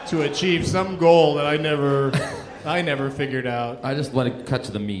to achieve some goal that I never figured out. I just let it cut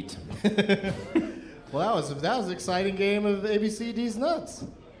to the meat. Well, that was an exciting game of ABCD's Nuts.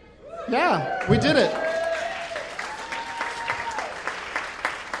 Yeah, we did it.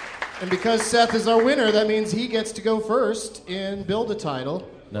 And because Seth is our winner, that means he gets to go first and build a title.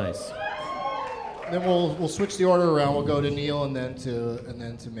 Nice. Then we'll switch the order around. We'll go to Neal and then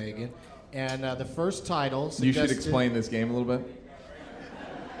to Megan. And the first title. You should explain this game a little bit.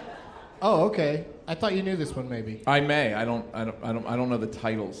 Oh, okay. I thought you knew this one, maybe. I may. I don't know the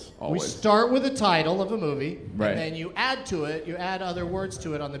titles always. We start with the title of a movie, Right. and then you add to it. You add other words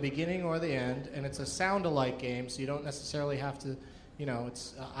to it on the beginning or the end, and it's a sound-alike game, so you don't necessarily have to.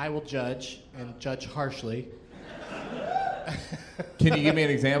 It's I will judge and judge harshly. Can you give me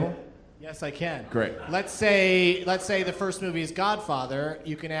an example? Yes, I can. Great. Let's say the first movie is Godfather.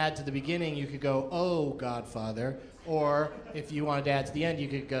 You can add to the beginning. You could go, "Oh, Godfather," or if you wanted to add to the end, you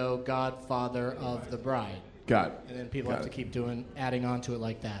could go, "Godfather of the Bride." Got it. And then people have to keep adding on to it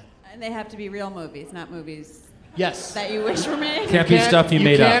like that. And they have to be real movies, not movies Yes. that you wish were made. Can't be stuff you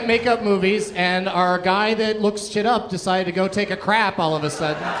made You up. can't make up movies, and our guy that looks shit up decided to go take a crap all of a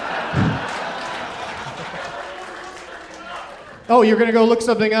sudden. Oh, you're gonna go look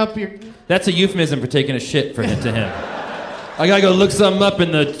something up? That's a euphemism for taking a shit to him. I gotta go look something up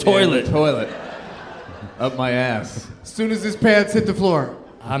in the toilet. Yeah, the toilet. Up my ass. As soon as his pants hit the floor,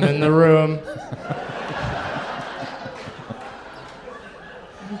 I'm in the room.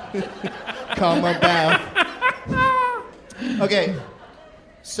 Comma bath. Okay,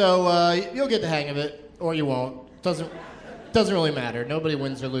 so you'll get the hang of it, or you won't. Doesn't really matter. Nobody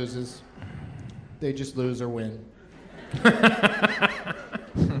wins or loses. They just lose or win.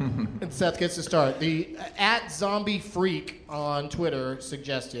 And Seth gets to start. The @ZombieFreak on Twitter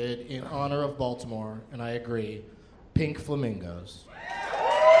suggested, in honor of Baltimore, and I agree, pink flamingos.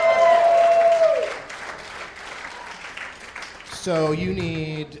 So you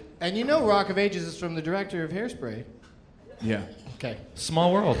need, and Rock of Ages is from the director of Hairspray. Yeah. Okay.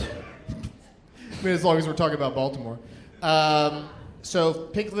 Small world. I mean, as long as we're talking about Baltimore. So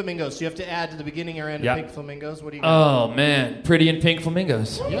pink flamingos. So you have to add to the beginning or end of pink flamingos. What do you got? Oh man, Pretty in Pink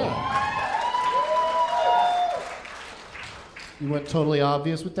Flamingos. Yeah. You went totally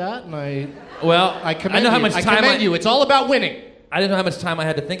obvious with that, and I commend know how you. much I time commend you. It's all about winning. I didn't know how much time I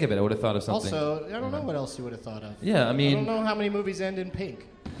had to think of it. I would have thought of something. Also, I don't know what else you would have thought of. Yeah, I mean. I don't know how many movies end in pink.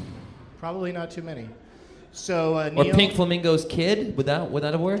 Probably not too many. So Or Neal, Pink Flamingo's Kid? Would that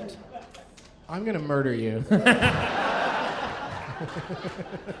have worked? I'm gonna murder you.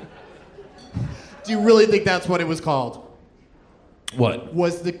 Do you really think that's what it was called? What?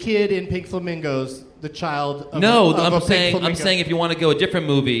 Was the kid in Pink Flamingos the child of No, a I'm pink saying flamingo? if you want to go a different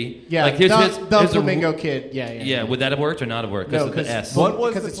movie, Yeah, like here's the here's flamingo a, kid. Yeah. would that have worked or not have worked? No, Because of the S. What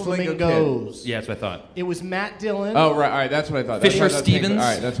was because the it's flamingo flamingos. Yeah, that's what I thought. It was Matt Dillon. Oh, right. All right. That's what I thought. Fisher That's what I thought. Stevens? All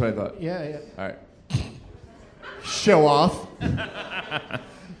right. That's what I thought. Yeah. All right. Show off.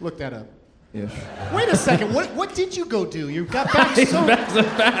 Look that up. Yeah. Wait a second. What did you go do? You got back so Back so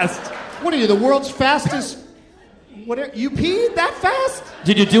fast. What are you, the world's fastest? You peed that fast?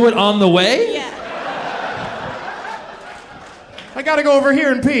 Did you do it on the way? Yeah. I gotta go over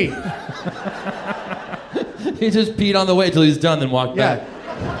here and pee. He just peed on the way till he's done, then walked back.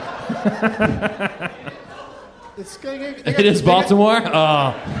 It is Baltimore?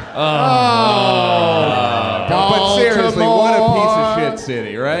 But seriously, what a piece of shit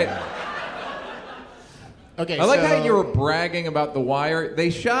city, right? Okay, I like how you were bragging about The Wire. They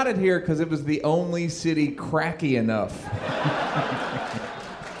shot it here because it was the only city cracky enough.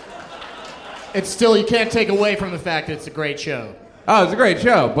 It's still, you can't take away from the fact that it's a great show. Oh, it's a great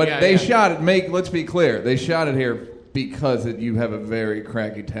show, but they shot it, let's be clear, they shot it here because you have a very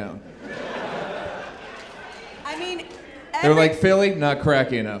cracky town. I mean, They were like, Philly, not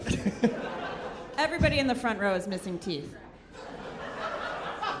cracky enough. everybody in the front row is missing teeth.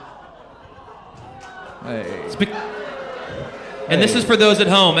 Hey. And this is for those at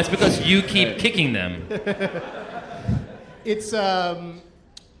home. That's because you keep kicking them. It's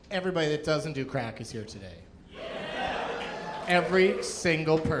everybody that doesn't do crack is here today. Every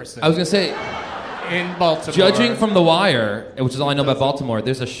single person. I was going to say, in Baltimore. judging from The Wire, which is all I know about Baltimore,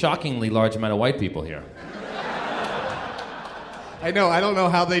 there's a shockingly large amount of white people here. I know. I don't know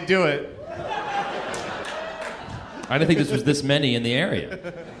how they do it. I didn't think this was this many in the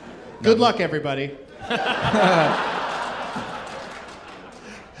area. Good luck, everybody.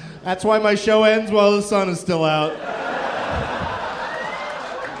 That's why my show ends while the sun is still out.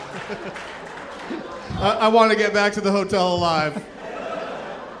 I want to get back to the hotel alive.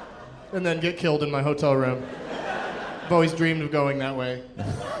 And then get killed in my hotel room. I've always dreamed of going that way.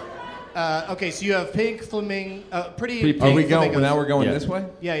 Okay, so you have pink flamingo, pretty pink. Are we going? flamingos. Now we're going this way?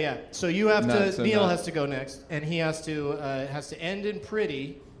 Yeah. So you have to. Neal has to go next, and he has to end in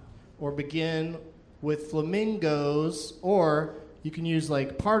pretty, or begin with flamingos, or you can use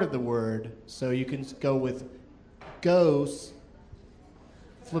like part of the word. So you can go with ghosts,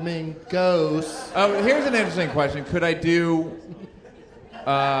 flamingos. Oh, here's an interesting question. Could I do?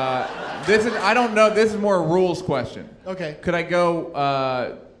 This is I don't know. This is more a rules question. Okay. Could I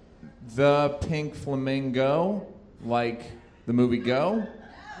go the pink flamingo like the movie Go?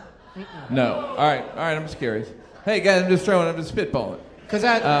 No. All right. I'm just curious. Hey guys, I'm just spitballing. Because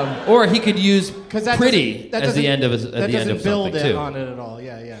that, or he could use that pretty that as the end of his that at the end doesn't of build something it too. on it at all.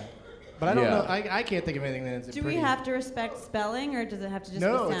 Yeah. But I don't know. I can't think of anything that ends in Do pretty. we have to respect spelling, or does it have to just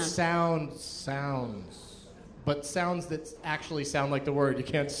No, be it's sounds. But sounds that actually sound like the word. You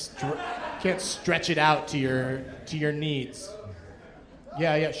can't stretch it out to your needs.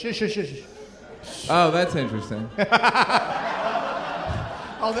 Yeah. Shush. Oh, that's interesting. That's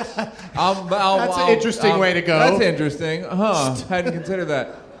an interesting way to go. That's interesting. Hadn't considered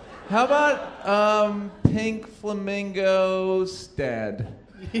that. How about pink flamingo stad?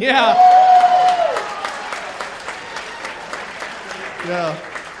 Yeah.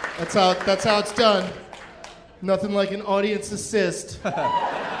 That's how it's done. Nothing like an audience assist.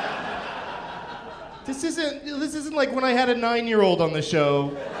 This isn't like when I had a 9-year-old on the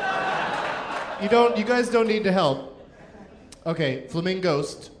show. You guys don't need to help. Okay,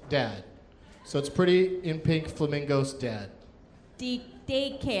 flamingost dad. So it's pretty in pink flamingost dad.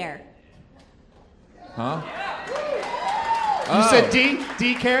 Daycare. Huh? You said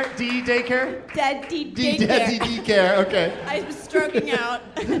D-care? D-daycare? D-daycare, okay. I was stroking out,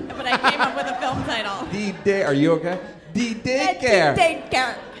 but I came up with a film title. D-day, are you okay? D-daycare.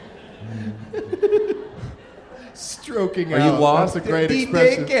 Daycare. Stroking Are out. you lost? That's a great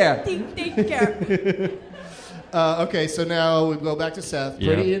expression. Daycare. Okay, so now we go back to Seth.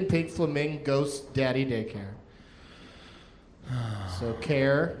 Yeah. Pretty in pink flamingo's daddy daycare. So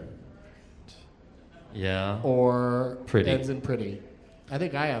care Yeah. or Pretty. ends in pretty. I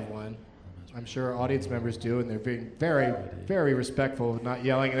think I have one. I'm sure our audience members do, and they're being very, very respectful of not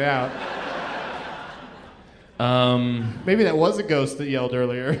yelling it out. Maybe that was a ghost that yelled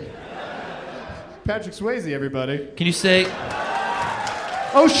earlier. Patrick Swayze, everybody. Can you say?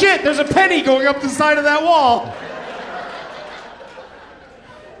 Oh shit! There's a penny going up the side of that wall.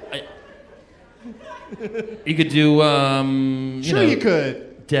 You could do. Sure, you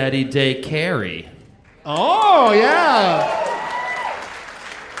could. Daddy Day Carey. Oh yeah.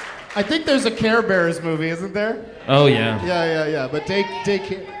 I think there's a Care Bears movie, isn't there? Oh yeah. Yeah. But Carey,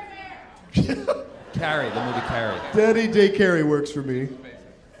 Carey, the movie Carey. Daddy Day Carey works for me.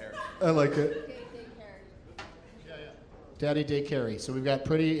 I like it. Daddy Day Carey. So we've got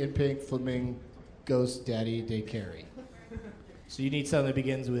pretty in pink flamingo's Daddy Day Carey. So you need something that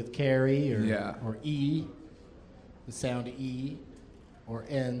begins with carry or E, the sound E, or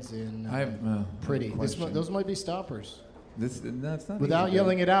ends in pretty. Those might be stoppers. No, it's not. Without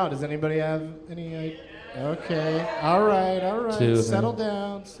yelling it out, does anybody have any? Okay. All right. Settle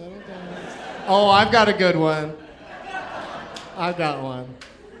down. Oh, I've got a good one. I've got one.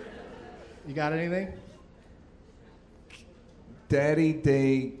 You got anything? Daddy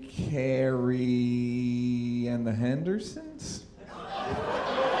Day Carey and the Hendersons?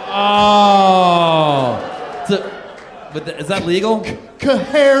 Oh. Is that legal?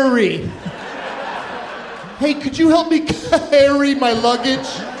 Carey. Hey, could you help me carry my luggage?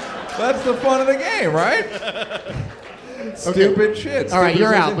 That's the fun of the game, right? Stupid shit. All right, Stupid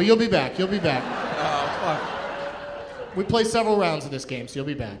you're shit. out, but you'll be back. You'll be back. Oh, fuck. We play several rounds of this game, so you'll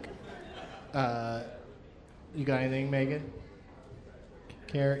be back. You got anything, Megan?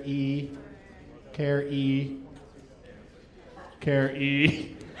 Carey.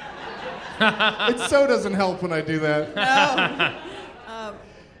 It so doesn't help when I do that. No.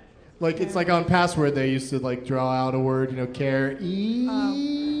 Like, it's like on Password, they used to, like, draw out a word, Carey.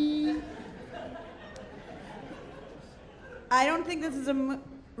 I don't think this is a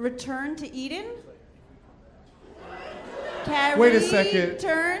Return to Eden. Carey, Wait a second.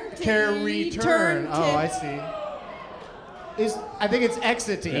 Turn to Carey Eden. turn. Oh, I see. I think it's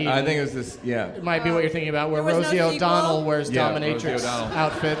Exit to Eden. I think it was this, yeah. It might be what you're thinking about, where There was Rosie no O'Donnell sequel? wears Yeah, dominatrix Rosie O'Donnell.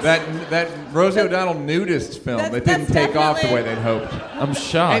 outfits. That Rosie O'Donnell nudist film that didn't That's take off the way definitely- they'd hoped. I'm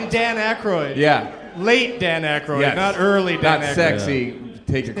shocked. And Dan Aykroyd. Yeah. Late Dan Aykroyd, Yes. not early Dan Not Aykroyd. sexy,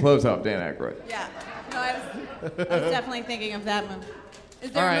 take your clothes off, Dan Aykroyd. Yeah. No, I was definitely thinking of that movie.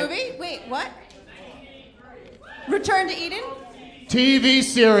 Is there All a right. movie? Wait, what? Return to Eden? TV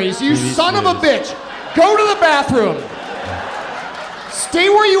series. You TV son of a series. bitch. Go to the bathroom. Stay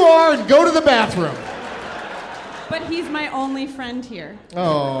where you are and go to the bathroom. But he's my only friend here.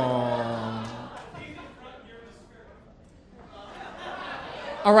 Oh.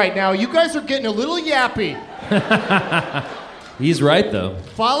 All right, now you guys are getting a little yappy. He's right, though.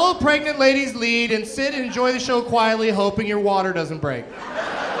 Follow pregnant lady's lead and sit and enjoy the show quietly, hoping your water doesn't break.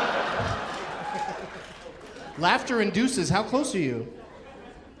 Laughter induces. How close are you?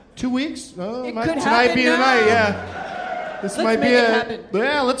 2 weeks? Oh, It might could tonight happen be the now. night. Yeah. This Let's might make be it a. happen.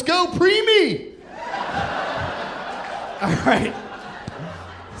 Yeah, let's go preemie. All right.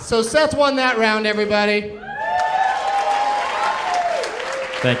 So Seth won that round, everybody.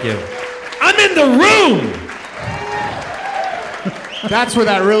 Thank you. I'm in the room! That's where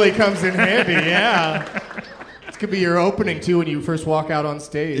that really comes in handy. Yeah. This could be your opening too when you first walk out on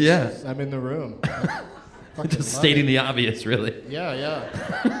stage. Yeah. I'm in the room. Just stating the obvious, really.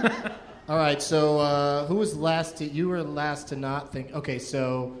 Yeah. All right, so who was last to... You were last to not think... Okay,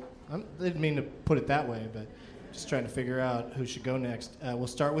 so... I didn't mean to put it that way, but just trying to figure out who should go next. We'll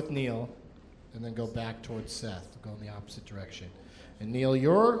start with Neal, and then go back towards Seth. We'll go in the opposite direction. And Neal,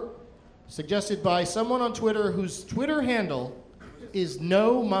 you're suggested by someone on Twitter whose Twitter handle is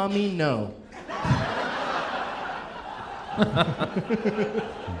No Mommy No.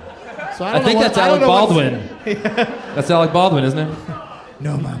 So I think that's Alec Baldwin. That's Alec Baldwin, isn't it?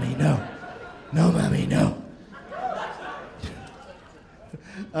 No, mommy, no. No, mommy, no.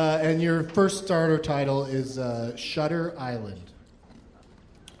 And your first starter title is Shutter Island.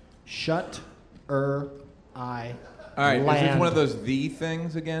 Shutter Island. All right, is this one of those the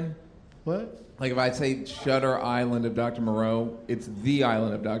things again? What? Like if I say Shutter Island of Dr. Moreau, it's the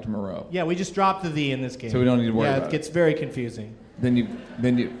island of Dr. Moreau. Yeah, we just dropped the "the" in this game. So we don't need to worry yeah, about it gets very confusing. Then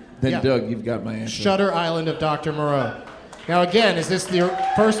Yeah. Doug, you've got my answer. Shutter Island of Dr. Moreau. Now again, is this the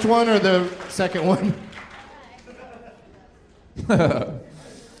first one or the second one?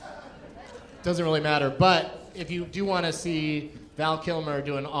 Doesn't really matter. But if you do want to see Val Kilmer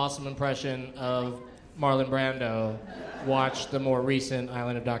do an awesome impression of Marlon Brando, watch the more recent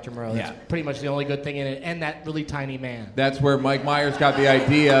Island of Dr. Moreau. That's pretty much the only good thing in it, and that really tiny man. That's where Mike Myers got the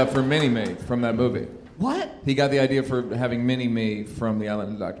idea for Mini-Me from that movie. What? He got the idea for having Mini-Me from the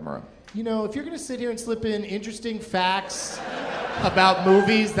Island of Dr. Moreau. You know, if you're going to sit here and slip in interesting facts about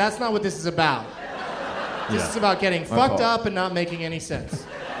movies, that's not what this is about. This is about getting fucked fault. up and not making any sense.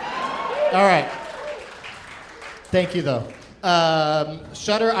 All right. Thank you, though.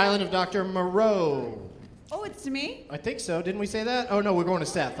 Shutter Island of Dr. Moreau. Oh, it's to me? I think so. Didn't we say that? Oh, no, we're going to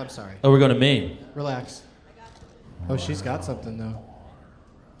Seth. I'm sorry. Oh, we're going to Maine. Relax. Oh, she's got something, though.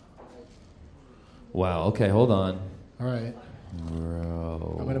 Wow, okay, hold on. All right.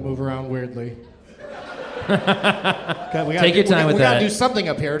 Bro. I'm going to move around weirdly. Take your time with We got that. to do something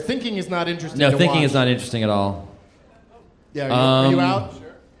up here. Thinking is not interesting No, to thinking watch. is not interesting at all. Yeah, are you out?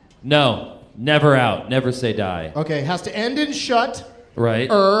 No, never out. Never say die. Okay, has to end in shut. Right.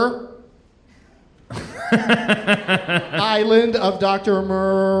 Island of Dr.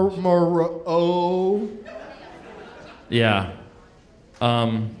 Moreau. Yeah.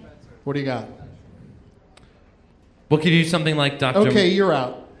 What do you got? Well, could you do something like Dr. Okay, you're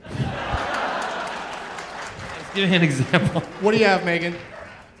out. Give me an example. What do you have, Megan?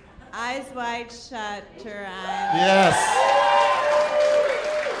 Eyes wide shut, her eyes. Yes.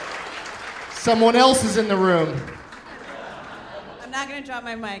 Someone else is in the room. I'm not gonna drop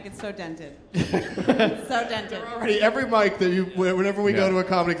my mic. It's so dented. It's so dented. Already, every mic that whenever we go to a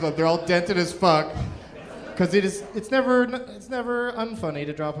comedy club, they're all dented as fuck. Because it's never unfunny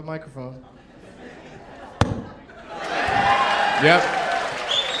to drop a microphone. Yep.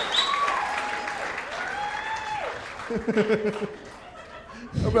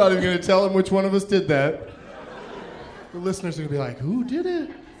 I'm not even going to tell him which one of us did that. The listeners are going to be like, who did it?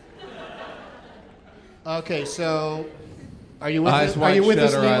 Okay, so are you with Eyes us? Wide Are you with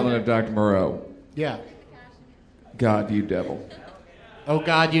us, Shutter Neal? Island of Dr. Moreau. Yeah. God, you devil. Oh,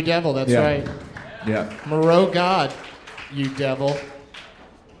 God, you devil. That's Yeah. right. Yeah. Moreau God, you devil.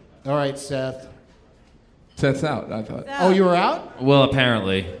 All right, Seth. Seth's out, I thought. Oh, you were out? Well,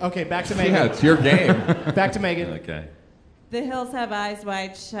 apparently. Okay, back to Megan. Yeah, it's your game. Back to Megan. Okay. The hills have eyes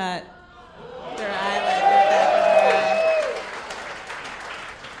wide shut. Their eyelids.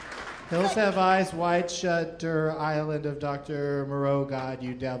 Hills have eyes wide shut, Der Island of Dr. Moreau God,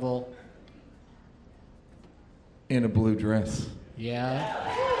 you devil. In a blue dress. Yeah.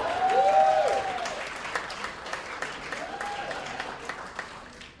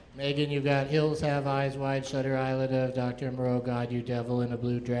 Megan, you got Hills Have Eyes Wide, Shutter Island of Dr. Moreau, God, you devil in a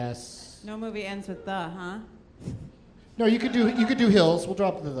blue dress. No movie ends with the, huh? No, you could do Hills. We'll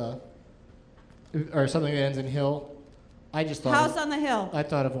drop the. Or something that ends in Hill. I just thought. House on the Hill. I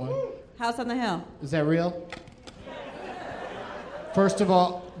thought of one. House on the Hill. Is that real? First of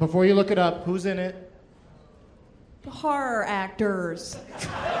all, before you look it up, who's in it? Horror actors.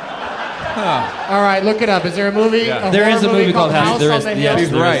 All right, look it up. Is there a movie? Yeah. There is a movie called House. There on is. the Yes, Hill? He's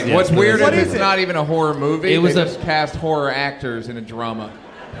there is, right. yes, What's there weird is. is it's not even a horror movie. It was they a- just cast horror actors in a drama.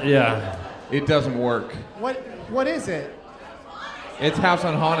 Yeah. It doesn't work. What is it? It's House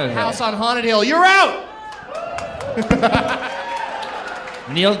on Haunted Hill. House on Haunted Hill. You're out.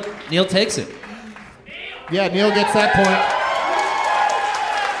 Neal takes it. Yeah, Neal gets that point.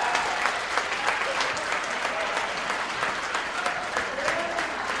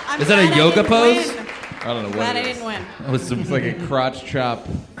 I'm Is that a glad I yoga didn't pose? win. I don't know what Glad I it is. didn't win. That was some, It's like a crotch chop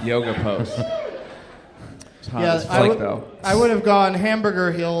yoga pose. It's hot Yeah, as fuck, though. I would have gone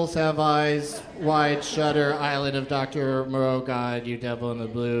Hamburger Hills Have Eyes Wide Shutter Island of Dr. Moreau God, you devil in the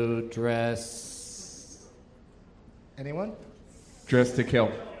blue dress. Anyone? Dressed to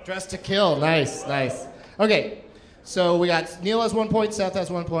Kill. Dress to Kill. Nice, nice. Okay, so we got Neal has 1 point, Seth has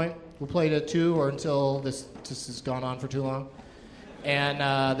 1 point. We'll play to 2 or until this has gone on for too long. And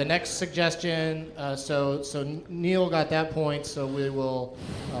the next suggestion, so Neal got that point, so we will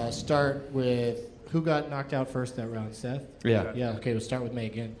start with who got knocked out first that round, Seth? Yeah. Yeah, okay, we'll start with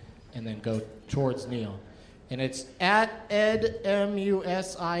Megan and then go towards Neal. And it's at Ed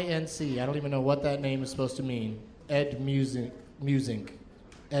Musinc. I don't even know what that name is supposed to mean. Ed Musing.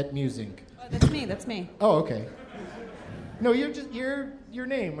 Ed Musing. Oh, that's me. Oh, okay. No, you're just your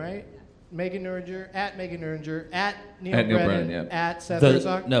name, right? Megan Neuringer, at Megan Neuringer, at Neal At Neal Brennan, Brennan, yeah. at Seth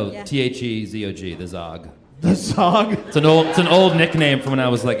Herzog. No, Yeah. Thezog, the Zog. The Zog. It's an old nickname from when I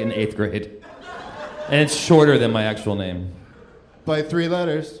was like in 8th grade, and it's shorter than my actual name. By 3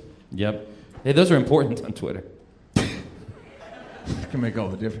 letters. Yep. Hey, those are important on Twitter. It can make all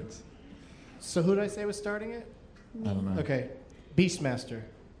the difference. So who did I say was starting it? I don't know. Okay. Beastmaster.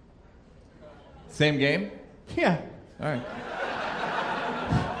 Same game? Yeah. All right.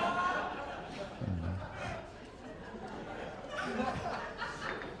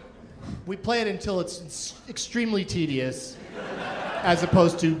 We play it until it's extremely tedious, as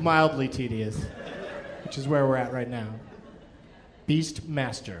opposed to mildly tedious, which is where we're at right now.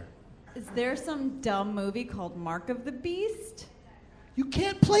 Beastmaster. Is there some dumb movie called Mark of the Beast? You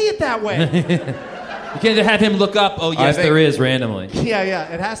can't play it that way. You can't have him look up. Oh yes, think- there is randomly.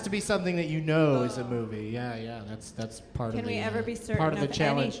 Yeah. It has to be something that you know is a movie. Yeah. That's part Can of the. we ever be certain part of the of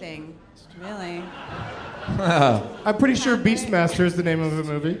challenge. anything? Really? I'm pretty sure Beastmaster is the name of a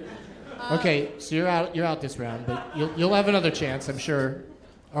movie. Okay, so you're out this round, but you'll have another chance, I'm sure.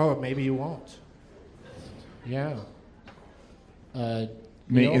 Or maybe you won't. Yeah. Me?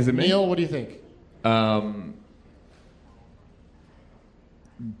 Neal, Is it me? Neal, what do you think?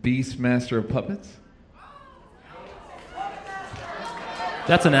 Beastmaster of Puppets?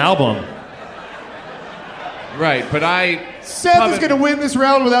 That's an album. Right, but Seth is going to win this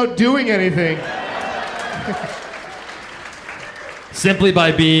round without doing anything. Simply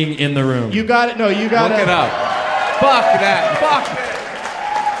by being in the room. You got it. No, you got Look it up. Fuck that. Fuck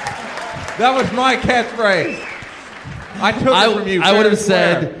it. That was my catchphrase. I took it from you. I would fair have and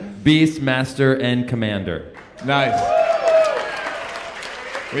square. said Beast, Master, and Commander. Nice.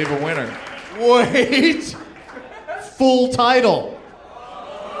 We have a winner. Wait. Full title.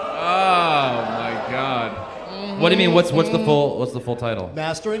 Oh, What do you mean? What's the full title?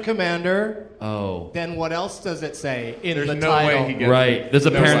 Master and Commander. Oh. Then what else does it say in There's the no title? way he gets Right. it. There's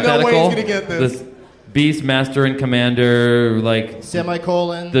a parenthetical. No way he's gonna get this. Beast, Master, and Commander, like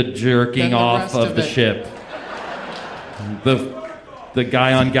Semicolon. the jerking then the off rest of the it. ship. The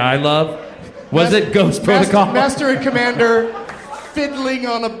guy on guy love. Was it Ghost Protocol? Master and Commander fiddling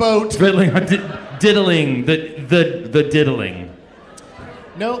on a boat. Fiddling on diddling the diddling.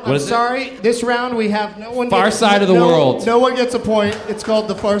 No, What I'm is it? sorry. This round we have no one. Far Side of the World. No one gets a point. It's called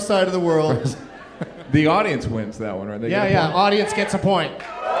the Far Side of the World. The audience wins that one, right? They get a Yeah. point? Audience gets a point.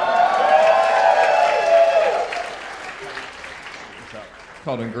 It's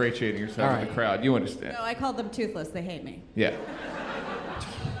called ingratiating yourself All with right. the crowd. You understand? No, I called them toothless. They hate me. Yeah.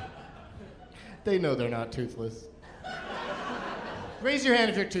 They know they're not toothless. Raise your hand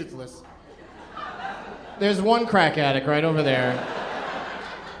if you're toothless. There's one crack addict right over there.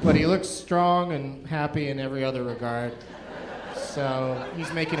 But he looks strong and happy in every other regard. So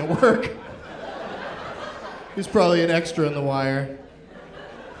he's making it work. He's probably an extra in The Wire.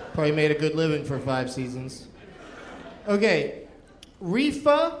 Probably made a good living for 5 seasons. Okay,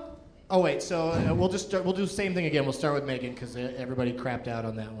 Rifa. Oh wait, so we'll do the same thing again. We'll start with Megan because everybody crapped out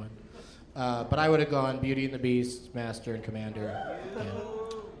on that one. But I would have gone Beauty and the Beast, Master and Commander.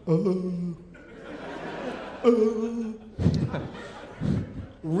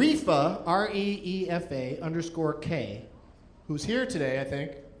 Reefa, R-E-E-F-A _K, who's here today, I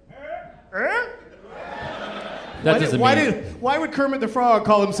think. That doesn't mean. Why would Kermit the Frog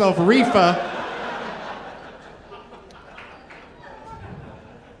call himself Reefa?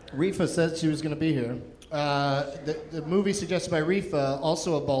 Reefa said she was going to be here. The movie suggested by Reefa,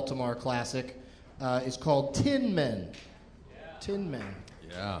 also a Baltimore classic, is called Tin Men. Tin Men.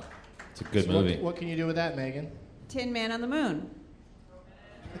 Yeah, it's a good So movie. What can you do with that, Megan? Tin Man on the Moon.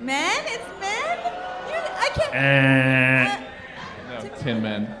 Men? It's men? I can't. No, Tin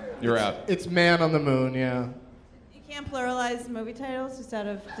Men. You're out. It's Man on the Moon, yeah. You can't pluralize movie titles just out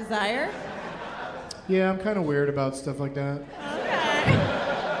of desire? Yeah, I'm kind of weird about stuff like that. Okay.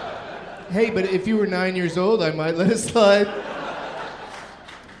 Hey, but if you were 9 years old, I might let it slide.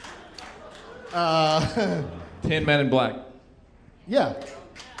 Tin Men in Black. Yeah,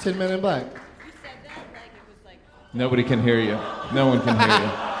 Tin Men in Black. You said that like it was like. Nobody can hear you. No one can hear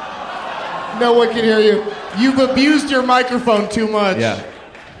you. No one can hear you. You've abused your microphone too much. Yeah.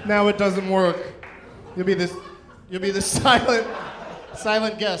 Now it doesn't work. You'll be this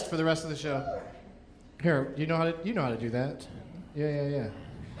silent guest for the rest of the show. Here, you know how to do that? Yeah.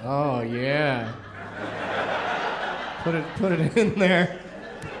 Oh yeah. Put it in there.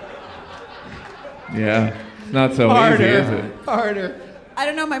 Yeah. It's not so easy, is it? Harder. I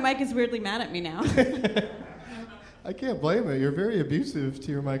don't know, my mic is weirdly mad at me now. I can't blame it. You're very abusive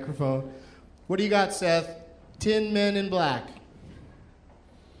to your microphone. What do you got, Seth? Tin Men in Black.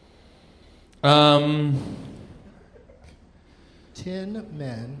 Tin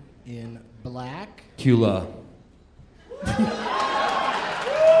Men in Black. Cula.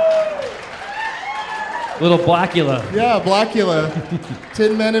 Little Blackula. Yeah, Blackula.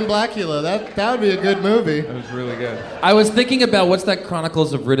 Tin Men in Blackula. That would be a good movie. That was really good. I was thinking about what's that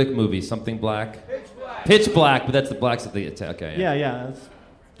Chronicles of Riddick movie? Something black. Pitch Black, but that's the blacks at the okay. Yeah. It's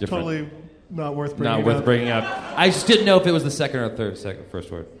Different. totally not worth bringing Not up. worth bringing up. I just didn't know if it was the second or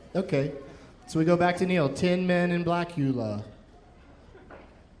first word. Okay. So we go back to Neal. Tin Men in Blackula.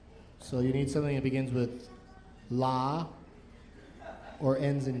 So you need something that begins with la or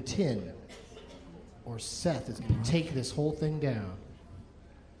ends in tin. Or Seth is going to take this whole thing down.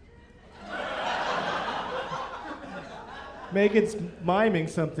 Megan's miming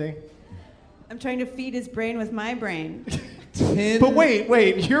something. I'm trying to feed his brain with my brain. But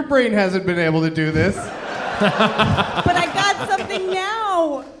wait, your brain hasn't been able to do this. But I got something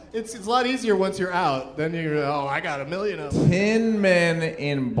now. It's a lot easier once you're out. Then you're, I got a million of them. Tin Men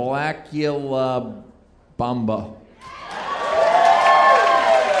in Blackula Bamba.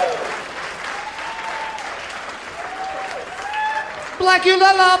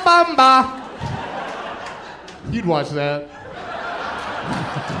 Blackula la Bamba. You'd watch that.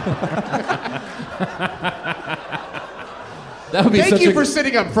 That would be Thank such you a for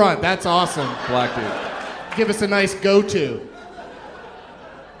sitting up front. That's awesome. Black dude. Give us a nice go-to.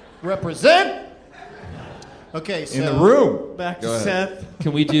 Represent. Okay, so In the room. back Go to ahead. Seth.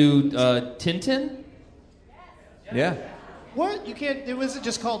 Can we do Tintin? Yeah. What? You can't. It wasn't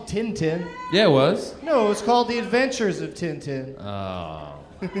just called Tintin. Yeah, it was. No, it was called The Adventures of Tintin. Oh.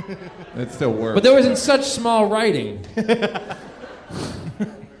 It still works. But there was in such small writing.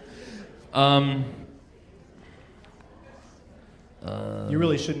 You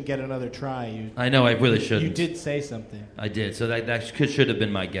really shouldn't get another try. I know, I really shouldn't. You did say something. I did, so that should have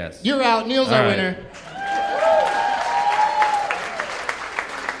been my guess. You're out. Neal's our winner.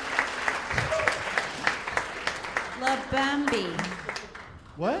 La Bambi.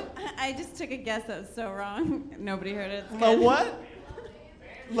 What? I just took a guess that was so wrong. Nobody heard it. La what?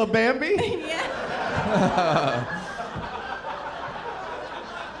 La Bambi? Yeah.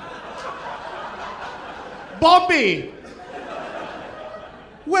 Bombi!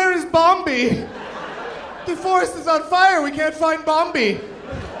 Where is Bombi? The forest is on fire. We can't find Bombi.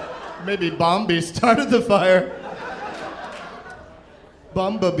 Maybe Bombi started the fire.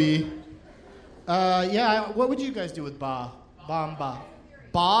 Bumblebee. Yeah, what would you guys do with Bomba?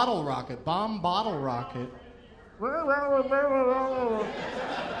 Bottle rocket. Bomb bottle rocket.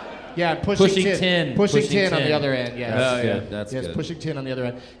 Yeah, pushing tin. Pushing tin on the other end, yes. That's good. Pushing tin on the other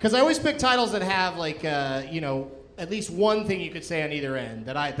end. Because I always pick titles that have, like, at least one thing you could say on either end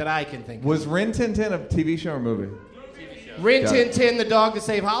that I can think of. Was Rin Tin Tin a TV show or movie? Rin Tin Tin, the Dog to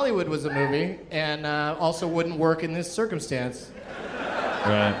Save Hollywood was a movie, and also wouldn't work in this circumstance.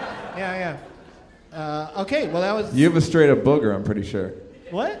 Right. Yeah. Okay, well that was... You have a straight up booger, I'm pretty sure.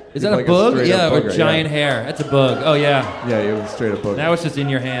 What? Is that a bug? Yeah, with giant hair. That's a bug. Oh, yeah. Yeah, you have a straight up booger. Now it's just in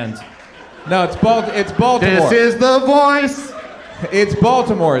your hand. No, it's Baltimore. This is the voice. It's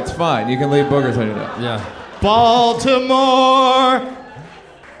Baltimore. It's fine. You can leave boogers on your neck. Yeah. Baltimore.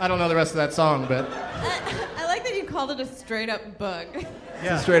 I don't know the rest of that song, but... I like that you called it a straight up bug. Yeah.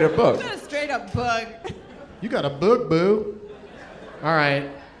 It's a straight up bug. It's not a straight up bug. You got a bug, boo. All right.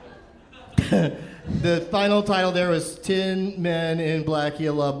 The final title there was Tin Men in Black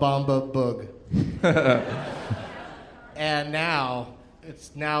Yellow Bomba Bug. And now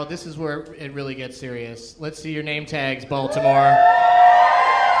this is where it really gets serious. Let's see your name tags, Baltimore.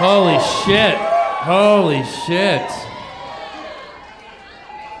 Holy shit.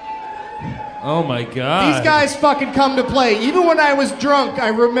 Oh my God. These guys fucking come to play. Even when I was drunk, I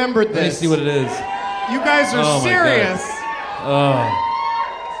remembered this. Let me see what it is. You guys are serious. Oh.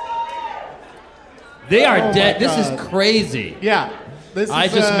 They are dead. This is crazy. Yeah. I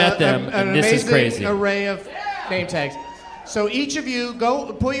just met them, and this is crazy. An array of name tags. So each of you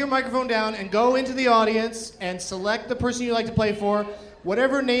go, put your microphone down and go into the audience and select the person you like to play for.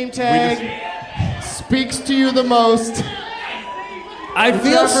 Whatever name tag speaks to you the most. I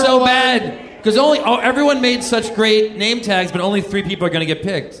feel so bad because everyone made such great name tags, but only 3 people are going to get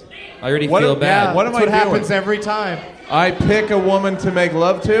picked. I already feel bad. Yeah, what am I doing? happens every time. I pick a woman to make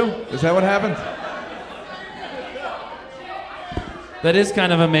love to? Is that what happens? That is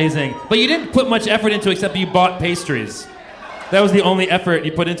kind of amazing. But you didn't put much effort into it except you bought pastries. That was the only effort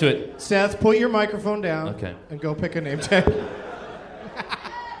you put into it. Seth, put your microphone down and go pick a name tag.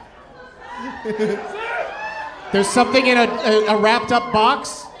 There's something in a wrapped up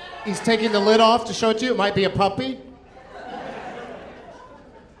box. He's taking the lid off to show it to you. It might be a puppy.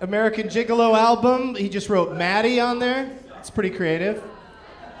 American Gigolo album. He just wrote Maddie on there. It's pretty creative.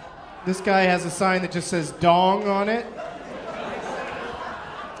 This guy has a sign that just says Dong on it.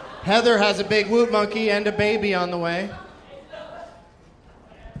 Heather has a big woot monkey and a baby on the way.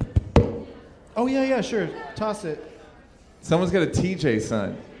 Oh, yeah, sure. Toss it. Someone's got a TJ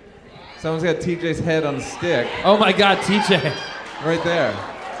sign. Someone's got TJ's head on a stick. Oh, my God, TJ. Right there.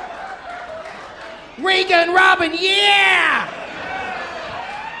 Regan Robin, yeah!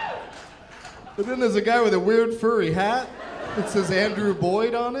 And then there's a guy with a weird furry hat that says Andrew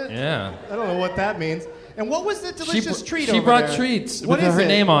Boyd on it. Yeah. I don't know what that means. And what was the delicious treat over there? She brought there? treats What with is her it?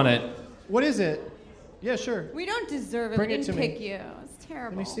 name on it. What is it? Yeah, sure. We don't deserve it. Bring We it didn't to me. pick you. It's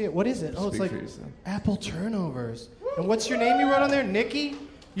terrible. Let me see it. What is it? Oh, it's Speak like for yourself. apple turnovers. And what's your name you wrote on there? Nikki?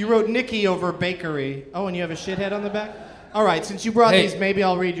 You wrote Nikki over bakery. Oh, and you have a shithead on the back? All right, since you brought these, maybe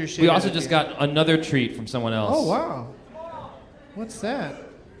I'll read your shithead. We also just got another treat from someone else. Oh, wow. What's that?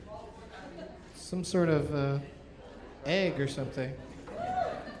 Some sort of egg or something.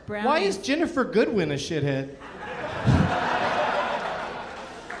 Brownies. Why is Jennifer Goodwin a shithead?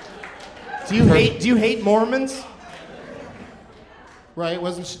 Do you hate Mormons? Right?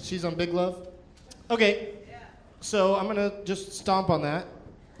 Wasn't she's on Big Love? Okay. So I'm gonna just stomp on that.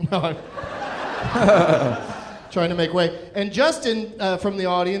 No, I'm trying to make way. And Justin from the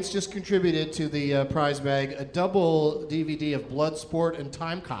audience just contributed to the prize bag a double DVD of Bloodsport and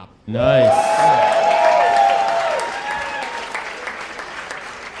Time Cop. Nice.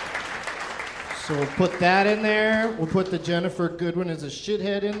 So we'll put that in there. We'll put the Jennifer Goodwin as a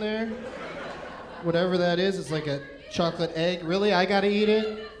shithead in there. Whatever that is, it's like a chocolate egg. Really? I gotta eat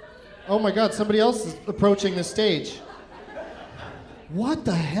it? Oh my God, somebody else is approaching the stage. What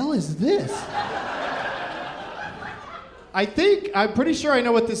the hell is this? I'm pretty sure I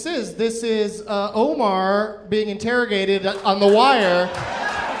know what this is. This is Omar being interrogated on the wire.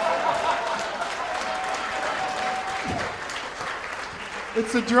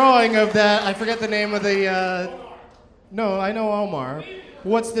 It's a drawing of that. I forget the name of the. No, I know Omar.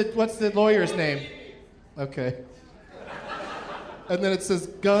 What's the lawyer's name? Okay. And then it says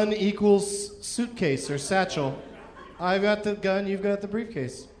gun equals suitcase or satchel. I've got the gun. You've got the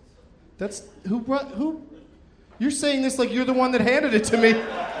briefcase. That's who. You're saying this like you're the one that handed it to me.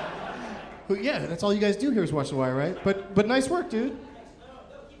 Yeah, that's all you guys do here is watch The Wire, right? But nice work, dude.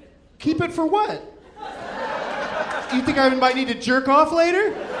 Keep it for what? You think I might need to jerk off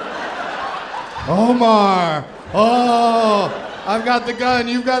later? Omar. Oh, I've got the gun.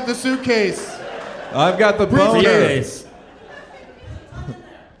 You've got the suitcase. I've got the briefcase.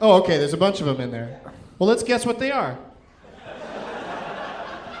 Oh, okay. There's a bunch of them in there. Well, let's guess what they are.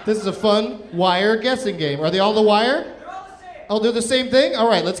 This is a fun Wire guessing game. Are they all The Wire? They're all the same. Oh, they're the same thing? All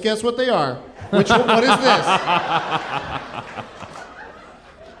right, let's guess what they are. What is this?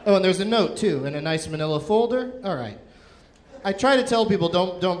 Oh, and there's a note, too, in a nice manila folder. All right. I try to tell people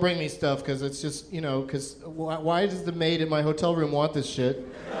don't bring me stuff because it's just, because why does the maid in my hotel room want this shit?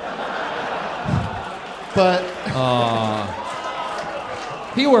 But...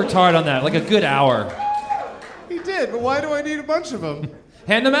 He worked hard on that, like a good hour. He did, but why do I need a bunch of them?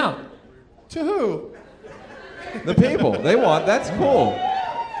 Hand them out. To who? The people. They want. That's cool.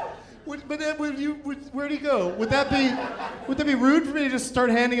 Where'd he go? Would that be rude for me to just start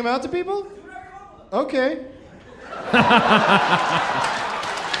handing them out to people? Okay.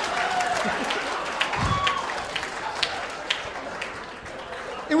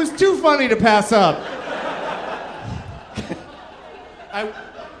 It was too funny to pass up.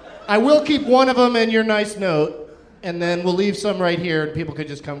 I will keep one of them in your nice note, and then we'll leave some right here, and people could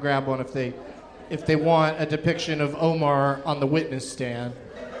just come grab one if they want a depiction of Omar on the witness stand.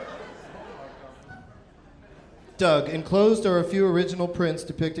 Doug, enclosed are a few original prints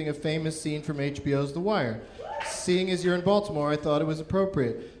depicting a famous scene from HBO's The Wire. Seeing as you're in Baltimore, I thought it was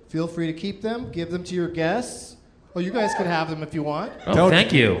appropriate. Feel free to keep them, give them to your guests. Oh, you guys could have them if you want. Oh,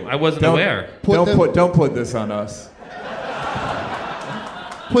 thank you. I wasn't aware. Don't put this on us.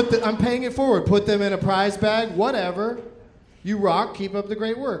 I'm paying it forward. Put them in a prize bag, whatever. You rock. Keep up the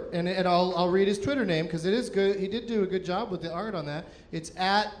great work. And I'll read his Twitter name because it is good. He did do a good job with the art on that. It's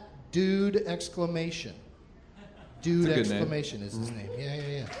 @dude exclamation. Dude exclamation is his name.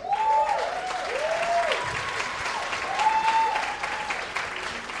 Yeah.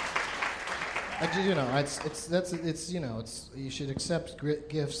 You should accept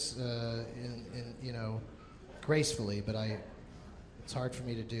gifts gracefully, but it's hard for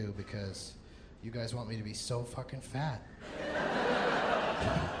me to do because you guys want me to be so fucking fat.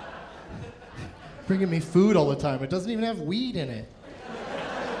 Bringing me food all the time. It doesn't even have weed in it.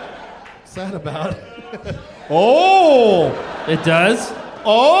 What's that about? Oh! It does?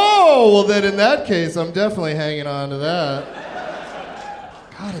 Oh! Well, then in that case, I'm definitely hanging on to that.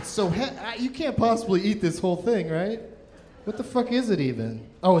 God, it's so you can't possibly eat this whole thing, right? What the fuck is it even?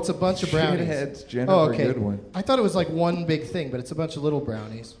 Oh, it's a bunch of brownies. Shitheads, Jennifer oh, okay. Goodwin. I thought it was like one big thing, but it's a bunch of little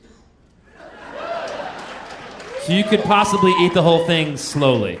brownies. So you could possibly eat the whole thing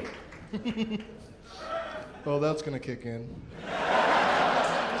slowly. Oh, that's gonna kick in.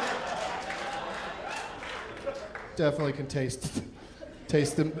 Definitely can taste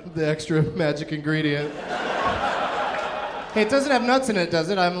the extra magic ingredient. Hey, it doesn't have nuts in it, does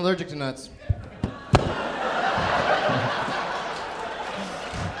it? I'm allergic to nuts.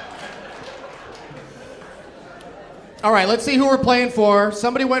 All right, let's see who we're playing for.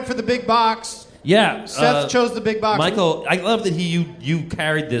 Somebody went for the big box. Yeah. Seth chose the big box. Michael, I love that you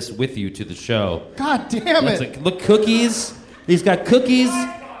carried this with you to the show. God damn it. Like, look, cookies. He's got cookies,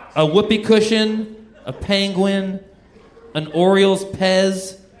 a whoopee cushion, a penguin, an Orioles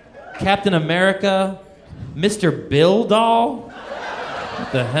Pez, Captain America, Mr. Bill doll.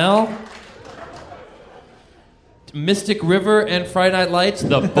 What the hell? Mystic River and Friday Night Lights,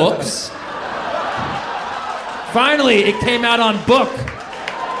 the books. Finally, it came out on book.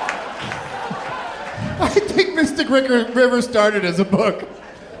 I think Mystic River started as a book.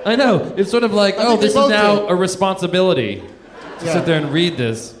 I know. It's sort of like, this is now a responsibility to sit there and read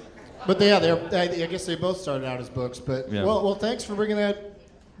this. But I guess they both started out as books. But well, thanks for bringing that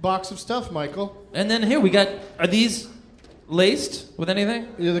box of stuff, Michael. And then here we got. Are these laced with anything?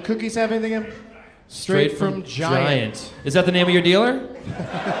 Do the cookies have anything in? Straight from Giant. Is that the name of your dealer?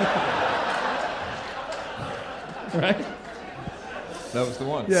 Right? That was the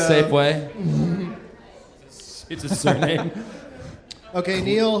one. Yeah. Safeway. It's a surname. Okay,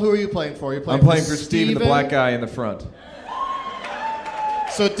 Neal, who are you playing for? I'm playing for Steven, the black guy in the front.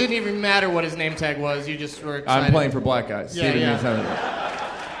 So it didn't even matter what his name tag was. You just were excited. I'm playing for black guys. Yeah, Steven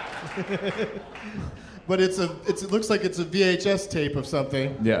yeah. But it looks like it's a VHS tape of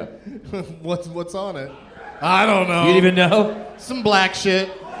something. Yeah. What's on it? I don't know. You didn't even know? Some black shit.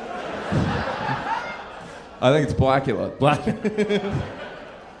 I think it's Blackula.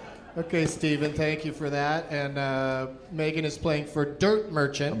 Okay, Steven, thank you for that. And Megan is playing for Dirt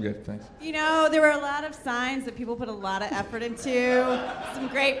Merchant. I'm good, thanks. You know, there were a lot of signs that people put a lot of effort into. Some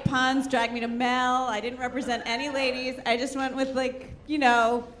great puns, Drag Me to Mel. I didn't represent any ladies. I just went with, like, you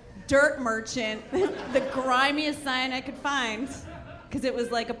know, Dirt Merchant, the grimiest sign I could find, because it was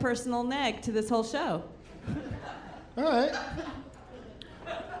like a personal neg to this whole show. All right.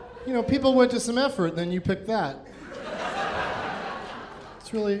 You know, people went to some effort, then you picked that.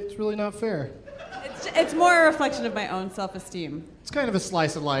 It's really not fair. It's more a reflection of my own self-esteem. It's kind of a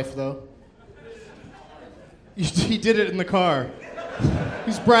slice of life, though. He did it in the car.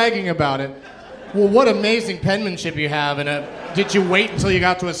 He's bragging about it. Well, what amazing penmanship you have. Did you wait until you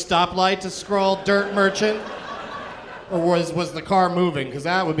got to a stoplight to scroll Dirt Merchant? Or was the car moving? Because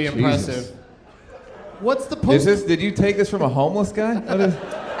that would be impressive. Jesus. What's the poster? Did you take this from a homeless guy?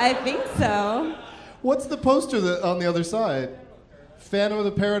 I think so. What's the poster on the other side? Phantom of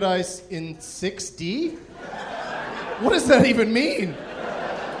the Paradise in 6D? What does that even mean?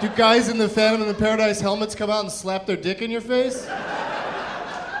 Do guys in the Phantom of the Paradise helmets come out and slap their dick in your face?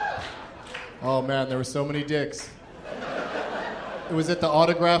 Oh man, there were so many dicks. It was at the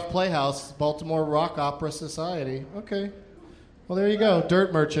Autograph Playhouse, Baltimore Rock Opera Society. Okay. Well, there you go,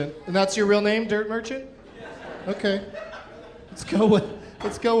 Dirt Merchant. And that's your real name, Dirt Merchant? Okay. Let's go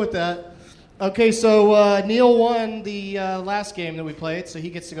with that. Okay, so Neal won the last game that we played, so he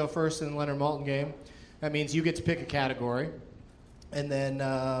gets to go first in the Leonard Maltin game. That means you get to pick a category. And then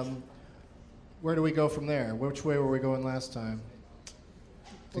where do we go from there? Which way were we going last time?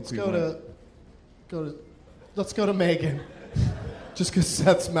 Let's go to Megan. Just because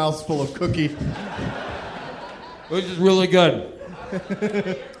Seth's mouth's full of cookie. Which is really good.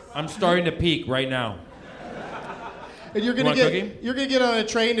 I'm starting to peak right now. And you're gonna get on a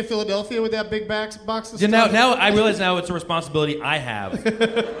train to Philadelphia with that big box of stuff. Now I realize now it's a responsibility I have.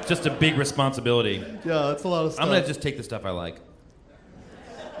 Just a big responsibility. Yeah, that's a lot of stuff. I'm gonna just take the stuff I like.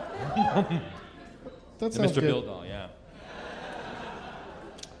 That sounds Mr. good. Bill doll, yeah.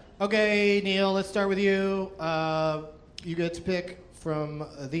 Okay, Neal, let's start with you. You get to pick from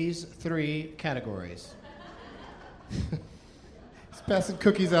these 3 categories. He's passing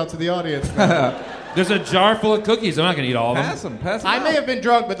cookies out to the audience. There's a jar full of cookies. I'm not going to eat all of them. Pass them I may have been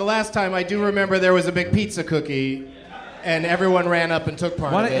drunk, but the last time I do remember there was a big pizza cookie, and everyone ran up and took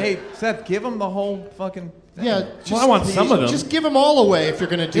part of it. Hey, Seth, give him the whole fucking thing. Yeah, I want some of them. Just give them all away if you're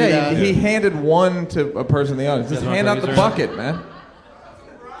going to do that. He handed one to a person in the audience. Just hand out the bucket, man.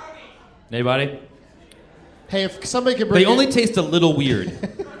 Anybody? Hey, if somebody could bring They only taste a little weird.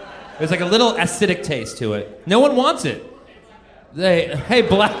 There's like a little acidic taste to it. No one wants it. Hey,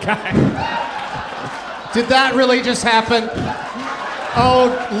 black guy. Did that really just happen? Oh,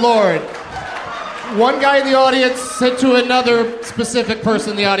 Lord. One guy in the audience said to another specific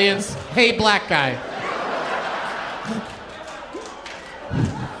person in the audience, hey, black guy.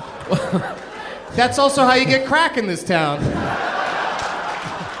 That's also how you get crack in this town.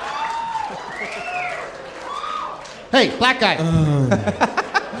 Hey, black guy.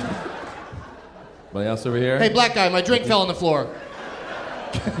 Anybody else over here? Hey, black guy, my drink fell on the floor.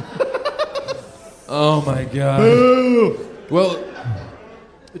 Oh, my God. Boo! Well,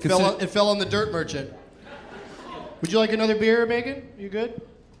 It fell on the Dirt Merchant. Would you like another beer, Megan? You good?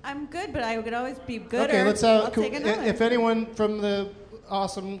 I'm good, but I could always be gooder. Okay, let's I'll take another. if anyone from the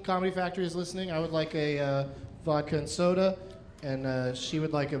awesome Comedy Factory is listening, I would like a vodka and soda, and she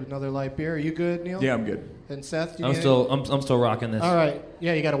would like another light beer. Are you good, Neal? Yeah, I'm good. And Seth, do you I'm need still rocking this. All right.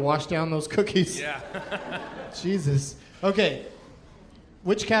 Yeah, you got to wash down those cookies. Yeah. Jesus. Okay.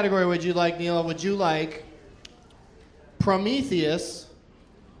 Which category would you like, Neal? Would you like Prometheus?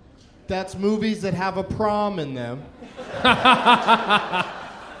 That's movies that have a prom in them.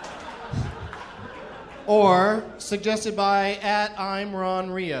 Or, suggested by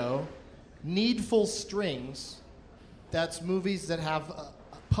 @I'mRonRio, Needful Strings. That's movies that have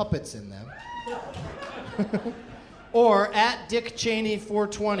puppets in them. Or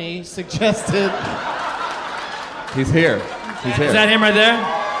 @DickCheney420 suggested. He's here. He's here. Is that him right there?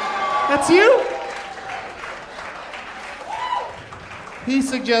 That's you? He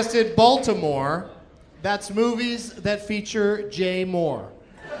suggested Baltimore. That's movies that feature Jay Moore.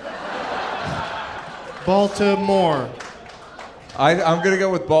 Baltimore. I'm going to go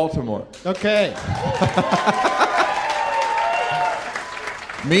with Baltimore. Okay.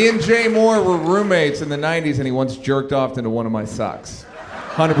 Me and Jay Moore were roommates in the 90s, and he once jerked off into one of my socks.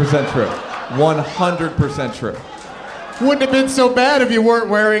 100% true. 100% true. Wouldn't have been so bad if you weren't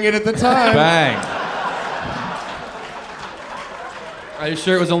wearing it at the time. Bang. Are you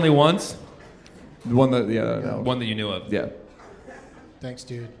sure it was only once? The one that, no. One that you knew of. Yeah. Thanks,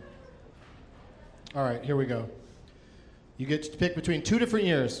 dude. All right, here we go. You get to pick between 2 different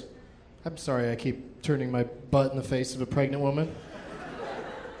years. I'm sorry, I keep turning my butt in the face of a pregnant woman.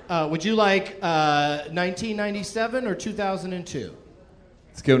 Would you like 1997 or 2002?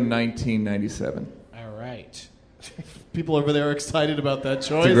 Let's go 1997. All right. People over there are excited about that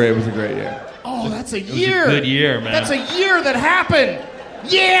choice. It was a great year. Oh, that's a year. It was a good year, man. That's a year that happened.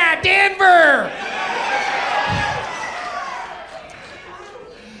 Yeah, Denver.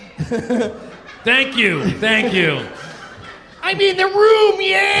 Thank you. I mean, The Room,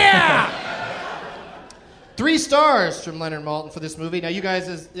 yeah! 3 stars from Leonard Maltin for this movie. Now, you guys,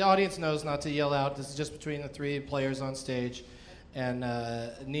 as the audience knows not to yell out. This is just between the 3 players on stage. And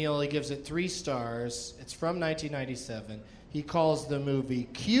Neal, he gives it 3 stars. It's from 1997. He calls the movie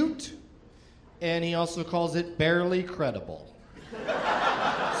cute, and he also calls it barely credible.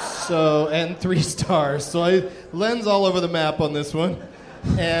 So, and 3 stars. So Len's all over the map on this one.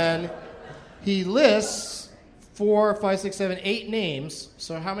 And he lists 4, 5, 6, 7, 8 names.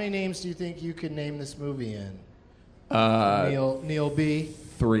 So how many names do you think you could name this movie in? Neal B?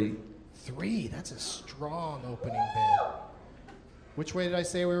 3. 3? That's a strong opening bid. Which way did I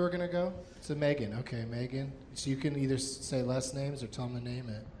say we were going to go? To Megan. Okay, Megan. So you can either say less names or tell them to name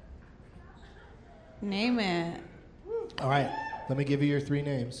it. Name it. All right. Let me give you your 3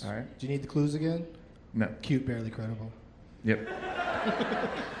 names. All right. Do you need the clues again? No. Cute, barely credible. Yep.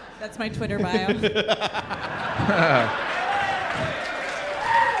 That's my Twitter bio.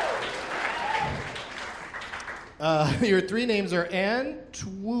 Your 3 names are Anne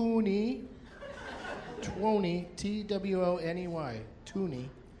Twoney, Twoney, Tooney,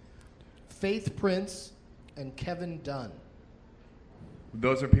 Faith Prince, and Kevin Dunn.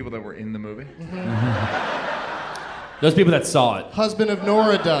 Those are people that were in the movie? Those people that saw it. Husband of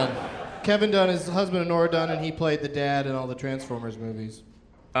Nora Dunn. Kevin Dunn is the husband of Nora Dunn, and he played the dad in all the Transformers movies.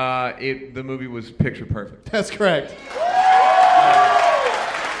 The movie was picture perfect. That's correct.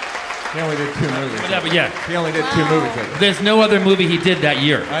 He only did 2 movies. Yeah. He only did 2 movies. There's no other movie he did that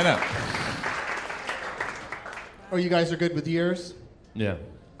year. I know. Oh, you guys are good with years? Yeah.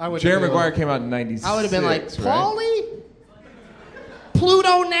 Jerry Maguire came out in 96. I would have been like, right? Paulie?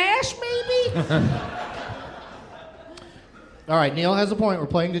 Pluto Nash, maybe? All right, Neal has a point. We're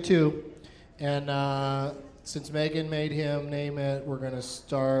playing to 2. And since Megan made him name it, we're going to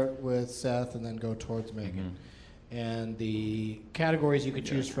start with Seth and then go towards Megan. And the categories you could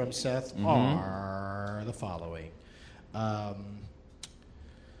choose from, Seth, are the following.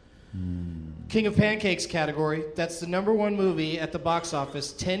 King of Pancakes category. That's the #1 movie at the box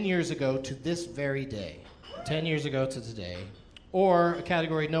office 10 years ago to this very day. 10 years ago to today. Or a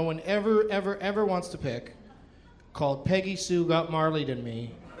category no one ever wants to pick called Peggy Sue Got Marleyed and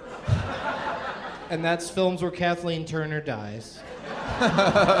Me. And that's films where Kathleen Turner dies.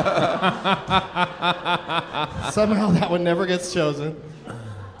 Somehow that one never gets chosen.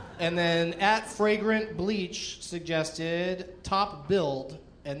 And then at Fragrant Bleach suggested Top Build,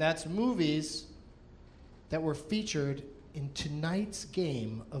 and that's movies that were featured in tonight's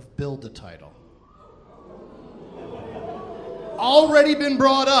game of Build a Title. Already been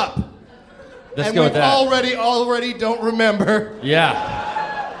brought up. Let's go with that. Already don't remember. Yeah.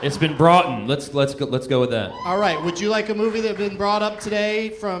 It's been brought in. Let's go with that. All right. Would you like a movie that had been brought up today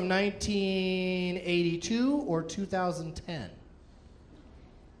from 1982 or 2010?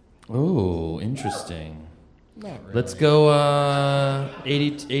 Ooh, interesting. Not really. Let's go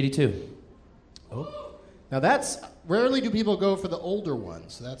 82. Oh. Now that's rarely do people go for the older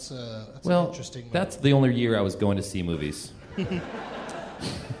ones. That's an interesting movie. That's the only year I was going to see movies.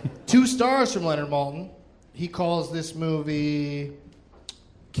 2 stars from Leonard Maltin. He calls this movie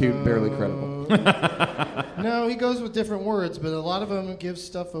cute, barely credible. No, he goes with different words, but a lot of them give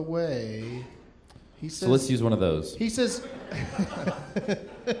stuff away. He says, so let's use one of those. He says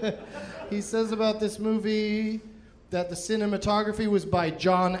he says about this movie that the cinematography was by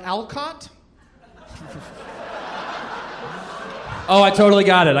John Alcott. Oh, I totally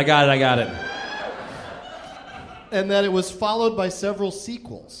got it. I got it. And that it was followed by several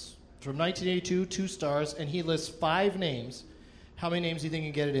sequels. From 1982, 2 stars, and he lists 5 names. How many names do you think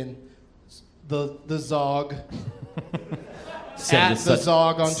you can get it in? The Zog. At the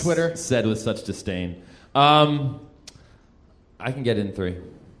Zog on Twitter. Said with such disdain. I can get in 3.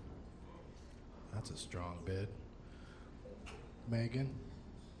 That's a strong bid. Megan?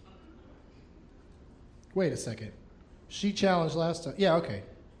 Wait a second. She challenged last time. Yeah, okay.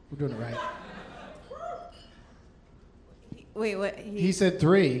 We're doing it right. Wait, what? He said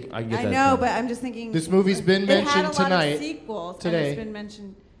 3. I can get I that know, done. but I'm just thinking. This movie's been it had mentioned a lot tonight. Of sequels. Today. And it's been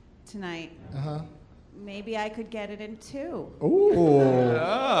mentioned tonight. Uh-huh. Maybe I could get it in 2.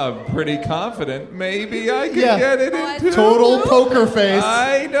 Ooh. Pretty confident. Maybe I could Yeah. get it Oh, I into. Total poker face.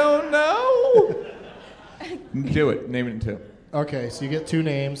 I don't know. Do it. Name it in 2. Okay, so you get 2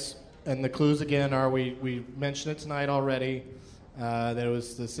 names. And the clues again are we mentioned it tonight already. That it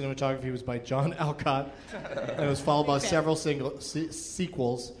was the cinematography was by John Alcott. And it was followed by several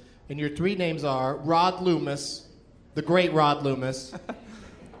sequels. And your 3 names are Rod Loomis, the great Rod Loomis.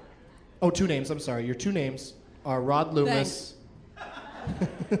 Oh, 2 names. I'm sorry. Your 2 names are Rod Loomis.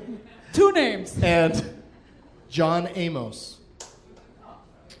 2 names. And John Amos.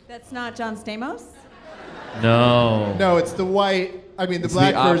 That's not John Stamos? No. No, it's the white. I mean, the It's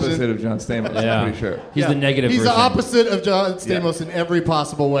black the opposite version. of John Stamos. Yeah. I'm pretty sure. He's the negative He's version. the opposite of John Stamos in every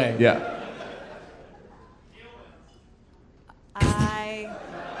possible way. Yeah.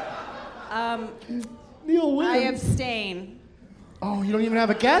 Neal wins. I abstain. Oh, you don't even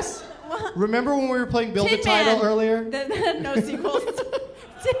have a guess? Remember when we were playing Build a Tin Title Man. earlier? That had no sequels.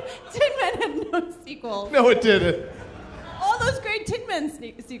 Tin Man had no sequels. No, it didn't. All those great Tin Man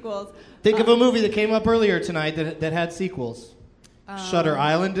sequels. Think of a movie that came up earlier tonight that had sequels. Shutter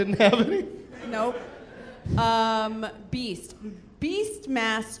Island didn't have any? Nope. Beast.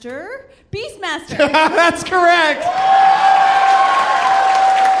 Beastmaster. Beastmaster. That's correct.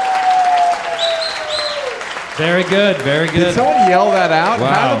 Very good, very Did good. someone yell that out?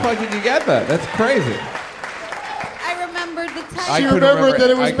 Wow. How the fuck did you get that? That's crazy. I remembered the title. She couldn't remembered that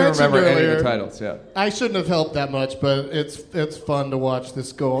it was I couldn't mentioned remember any of earlier. the titles. Yeah. I shouldn't have helped that much, but it's fun to watch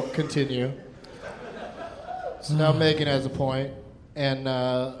this continue. So now Megan has a point. And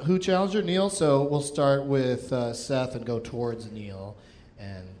who challenged her? Neal. So we'll start with Seth and go towards Neal.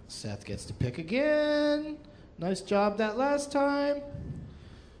 And Seth gets to pick again. Nice job that last time.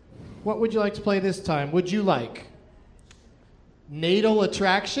 What would you like to play this time? Would you like Natal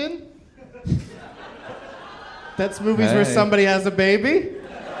Attraction? That's movies where Hey. somebody has a baby.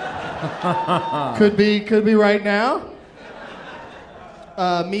 Could be right now.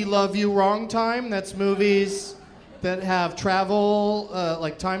 Me Love You Wrong Time. That's movies that have travel,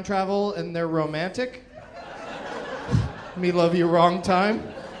 like time travel, and they're romantic. Me Love You Wrong Time.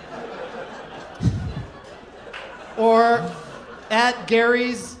 Or at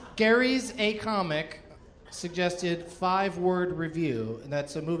Gary's A Comic suggested 5-word review, and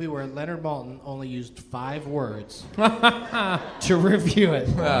that's a movie where Leonard Maltin only used 5 words to review it.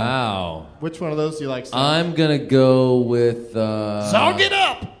 Wow. Which one of those do you like? Seth? I'm gonna go with. Song it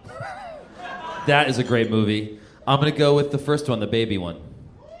up. That is a great movie. I'm gonna go with the first one, the baby one.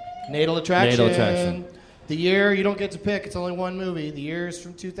 Natal Attraction. Natal Attraction. The year you don't get to pick. It's only one movie. The year is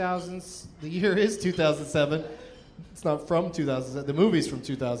from 2000. The year is 2007. It's not from 2007. The movie's from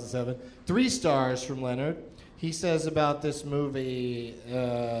 2007. 3 stars from Leonard. He says about this movie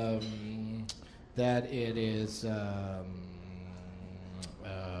that it is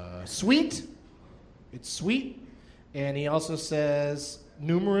sweet. It's sweet. And he also says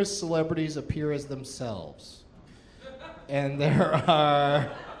numerous celebrities appear as themselves. And there are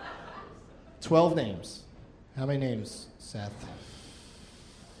 12 names. How many names, Seth?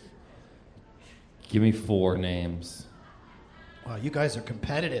 Give me 4 names. Wow, you guys are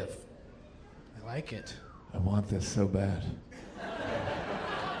competitive. I like it. I want this so bad.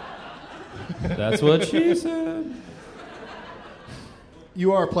 That's what she said.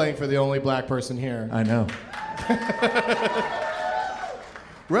 You are playing for the only black person here. I know.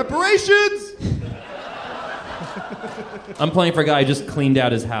 Reparations! I'm playing for a guy who just cleaned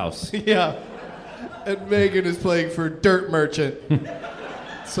out his house. Yeah. And Megan is playing for Dirt Merchant.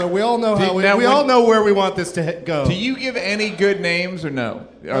 So we all know how we all know where we want this to go. Do you give any good names or no?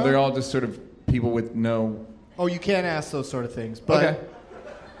 Are they all just sort of people with no? Oh, you can't ask those sort of things. But Okay.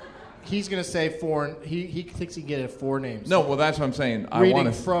 he's going to say 4. He thinks he can get it 4 names. No, well, that's what I'm saying. I Reading want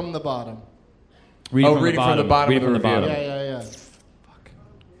to. from the bottom. Reading Reading from the bottom Reading of the from the review. bottom. Yeah. Fuck.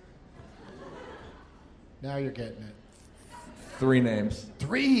 Now you're getting it. 3 names.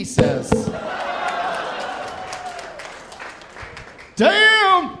 3, he says.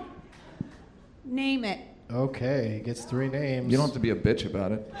 Damn! Name it. Okay, he gets 3 names. You don't have to be a bitch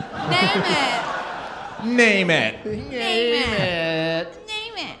about it. Name it. Name it. Name it.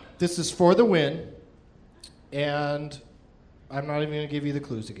 Name it. This is for the win, and I'm not even going to give you the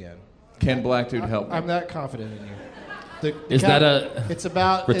clues again. Can Black Dude help me? I'm that confident in you. Is that a It's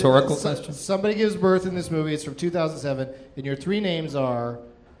about rhetorical question? Somebody gives birth in this movie. It's from 2007, and your 3 names are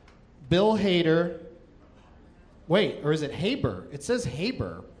Bill Hader, Wait, or is it Haber? It says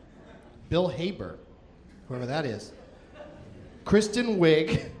Haber. Bill Haber, whoever that is. Kristen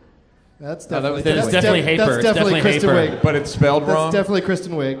Wiig. That's definitely Haber. That's definitely Kristen Haber. Wiig. But it's spelled wrong? That's definitely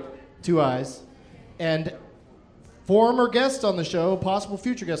Kristen Wiig. 2 eyes. And former guest on the show, possible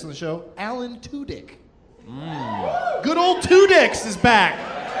future guest on the show, Alan Tudyk. Good old Tudyk's is back.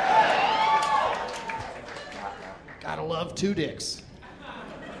 Gotta love Tudyk's.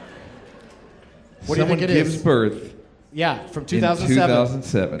 What do you think it is? Gives birth. Yeah, from 2007. In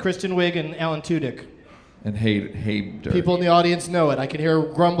 2007. Kristen Wiig and Alan Tudyk. And Haber. People in the audience know it. I can hear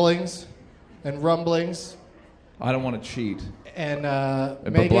grumblings and rumblings. I don't want to cheat. And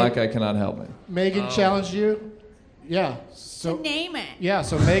But Megan, black guy cannot help me. Megan challenged you. Yeah. So Name it. yeah.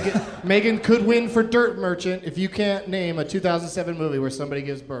 So Megan could win for Dirt Merchant if you can't name a 2007 movie where somebody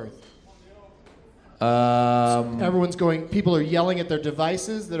gives birth. Everyone's going. People are yelling at their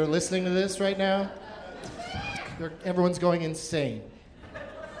devices that are listening to this right now. Everyone's going insane.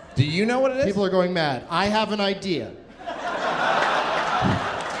 Do you know what it is? People are going mad. I have an idea.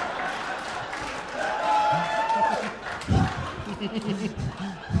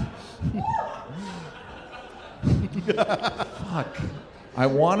 Fuck. I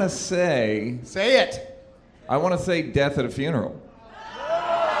want to say... Say it. I want to say Death at a Funeral.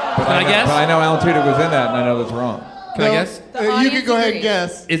 Can I guess? But I know Alan Tudyk was in that, and I know that's wrong. Can I guess? You can go ahead and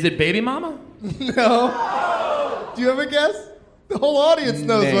guess. Is it Baby Mama? No. Do you have a guess? The whole audience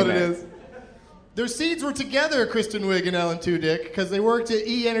knows Name what it it. is. Their scenes were together, Kristen Wiig and Alan Tudyk, because they worked at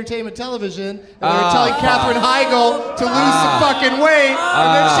E! Entertainment Television, and they were telling Katherine Heigl to lose some fucking weight,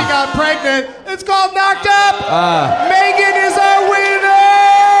 and then she got pregnant. It's called Knocked Up! Megan is our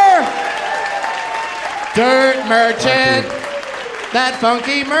winner! Dirt Merchant! That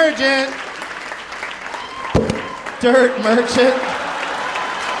funky merchant! Dirt Merchant!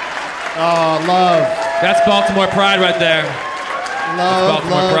 Oh, love. That's Baltimore pride right there. Love,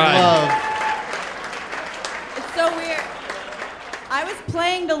 Baltimore pride. love. It's so weird. I was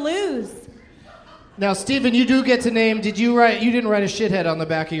playing to lose. Now, Stephen, you do get to name. You didn't write a shithead on the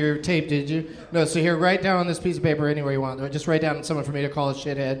back of your tape, did you? No. So here, write down on this piece of paper anywhere you want. Just write down someone for me to call a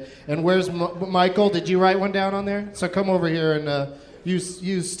shithead. And where's Michael? Did you write one down on there? So come over here and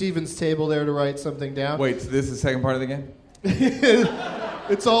use Stephen's table there to write something down. Wait, so this is the second part of the game?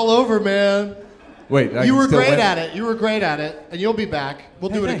 It's all over, man. Wait, You were great at it. You were great at it, and you'll be back.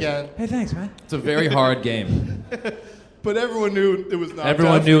 We'll do it again. Hey, thanks, man. It's a very hard game. But everyone knew it was knocked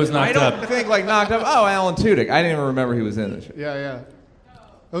Everyone up. knew it was I knocked don't up. think, Knocked Up. Oh, Alan Tudyk. I didn't even remember he was in this. Yeah.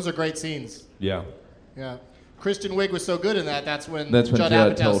 Those are great scenes. Yeah. Yeah. Kristen Wiig was so good in that. That's when Judd Judd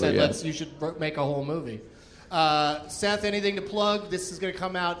Apatow told her, said, yeah. you should make a whole movie. Seth, anything to plug? This is going to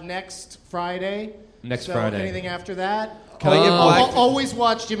come out next Friday. Next So Friday. Anything after that? Can I get black? Always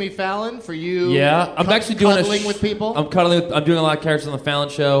watch Jimmy Fallon for you. Yeah, I'm actually doing cuddling with people. I'm doing a lot of characters on the Fallon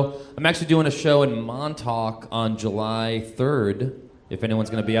show. I'm actually doing a show in Montauk on July 3rd. If anyone's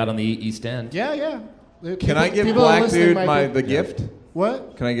going to be out on the East End. Yeah. Can I give people Black listening Dude might be- the gift?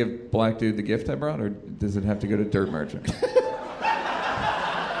 What? Can I give Black Dude the gift I brought, or does it have to go to Dirt Merchant?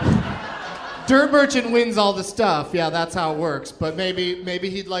 Dirt Merchant wins all the stuff. Yeah, that's how it works. But maybe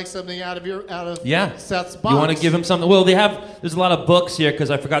he'd like something out of Seth's box. You want to give him something? Well, there's a lot of books here because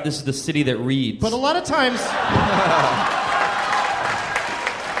I forgot this is the city that reads. But a lot of times.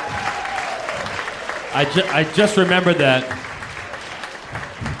 I just remembered that.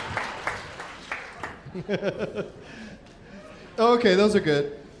 Okay, those are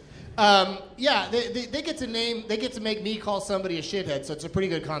good. Yeah, they get to make me call somebody a shithead, so it's a pretty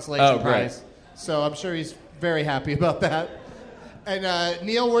good consolation prize. Great. So I'm sure he's very happy about that. And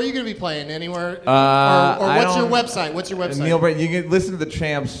Neal, where are you going to be playing? Anywhere? Or what's your website? What's your website? Neal, you can listen to the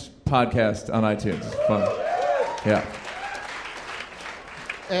Champs podcast on iTunes. It's fun. Yeah.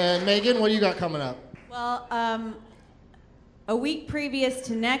 And Megan, what do you got coming up? Well, a week previous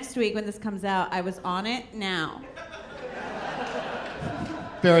to next week when this comes out, I was on it now.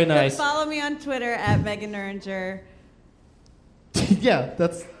 Very nice. Follow me on Twitter at Megan Neuringer. Yeah,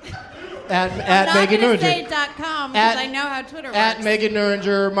 that's at Megan I'm not Neuringer. going to say .com because I know how Twitter works. At Megan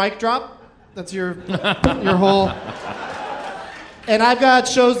Neuringer mic drop. That's your whole. And I've got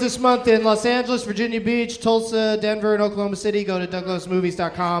shows this month in Los Angeles, Virginia Beach, Tulsa, Denver, and Oklahoma City. Go to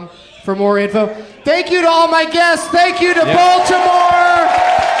douglasmovies.com for more info. Thank you to all my guests. Thank you to Baltimore.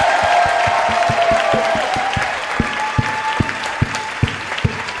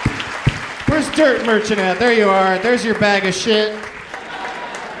 Where's Dirt Merchant at? There you are. There's your bag of shit.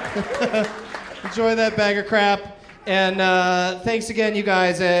 Enjoy that bag of crap. And thanks again, you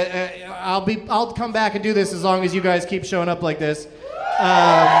guys. I'll come back and do this as long as you guys keep showing up like this.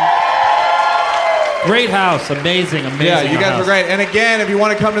 Great house. Amazing. Yeah, you guys house. were great. And again, if you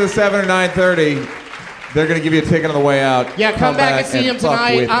want to come to the 7 or 9:30, they're going to give you a ticket on the way out. Yeah, come back and see him fuck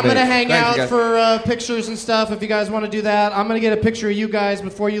tonight. with I'm me. going to hang Thanks, out guys. for pictures and stuff if you guys want to do that. I'm going to get a picture of you guys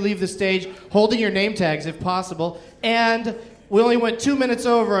before you leave the stage, holding your name tags if possible. And we only went 2 minutes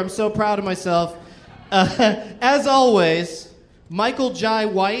over. I'm so proud of myself. As always, Michael Jai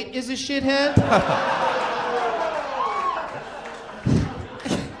White is a shithead.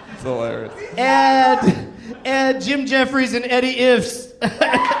 It's hilarious. And Jim Jeffries and Eddie Ives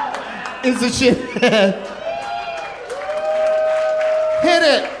is a shithead. Hit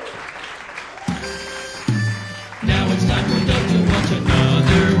it. Now it's time for Doug to watch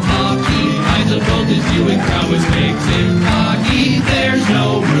another talkie. Hides a both his viewing prowess makes him cocky. There's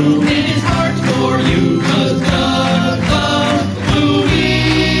no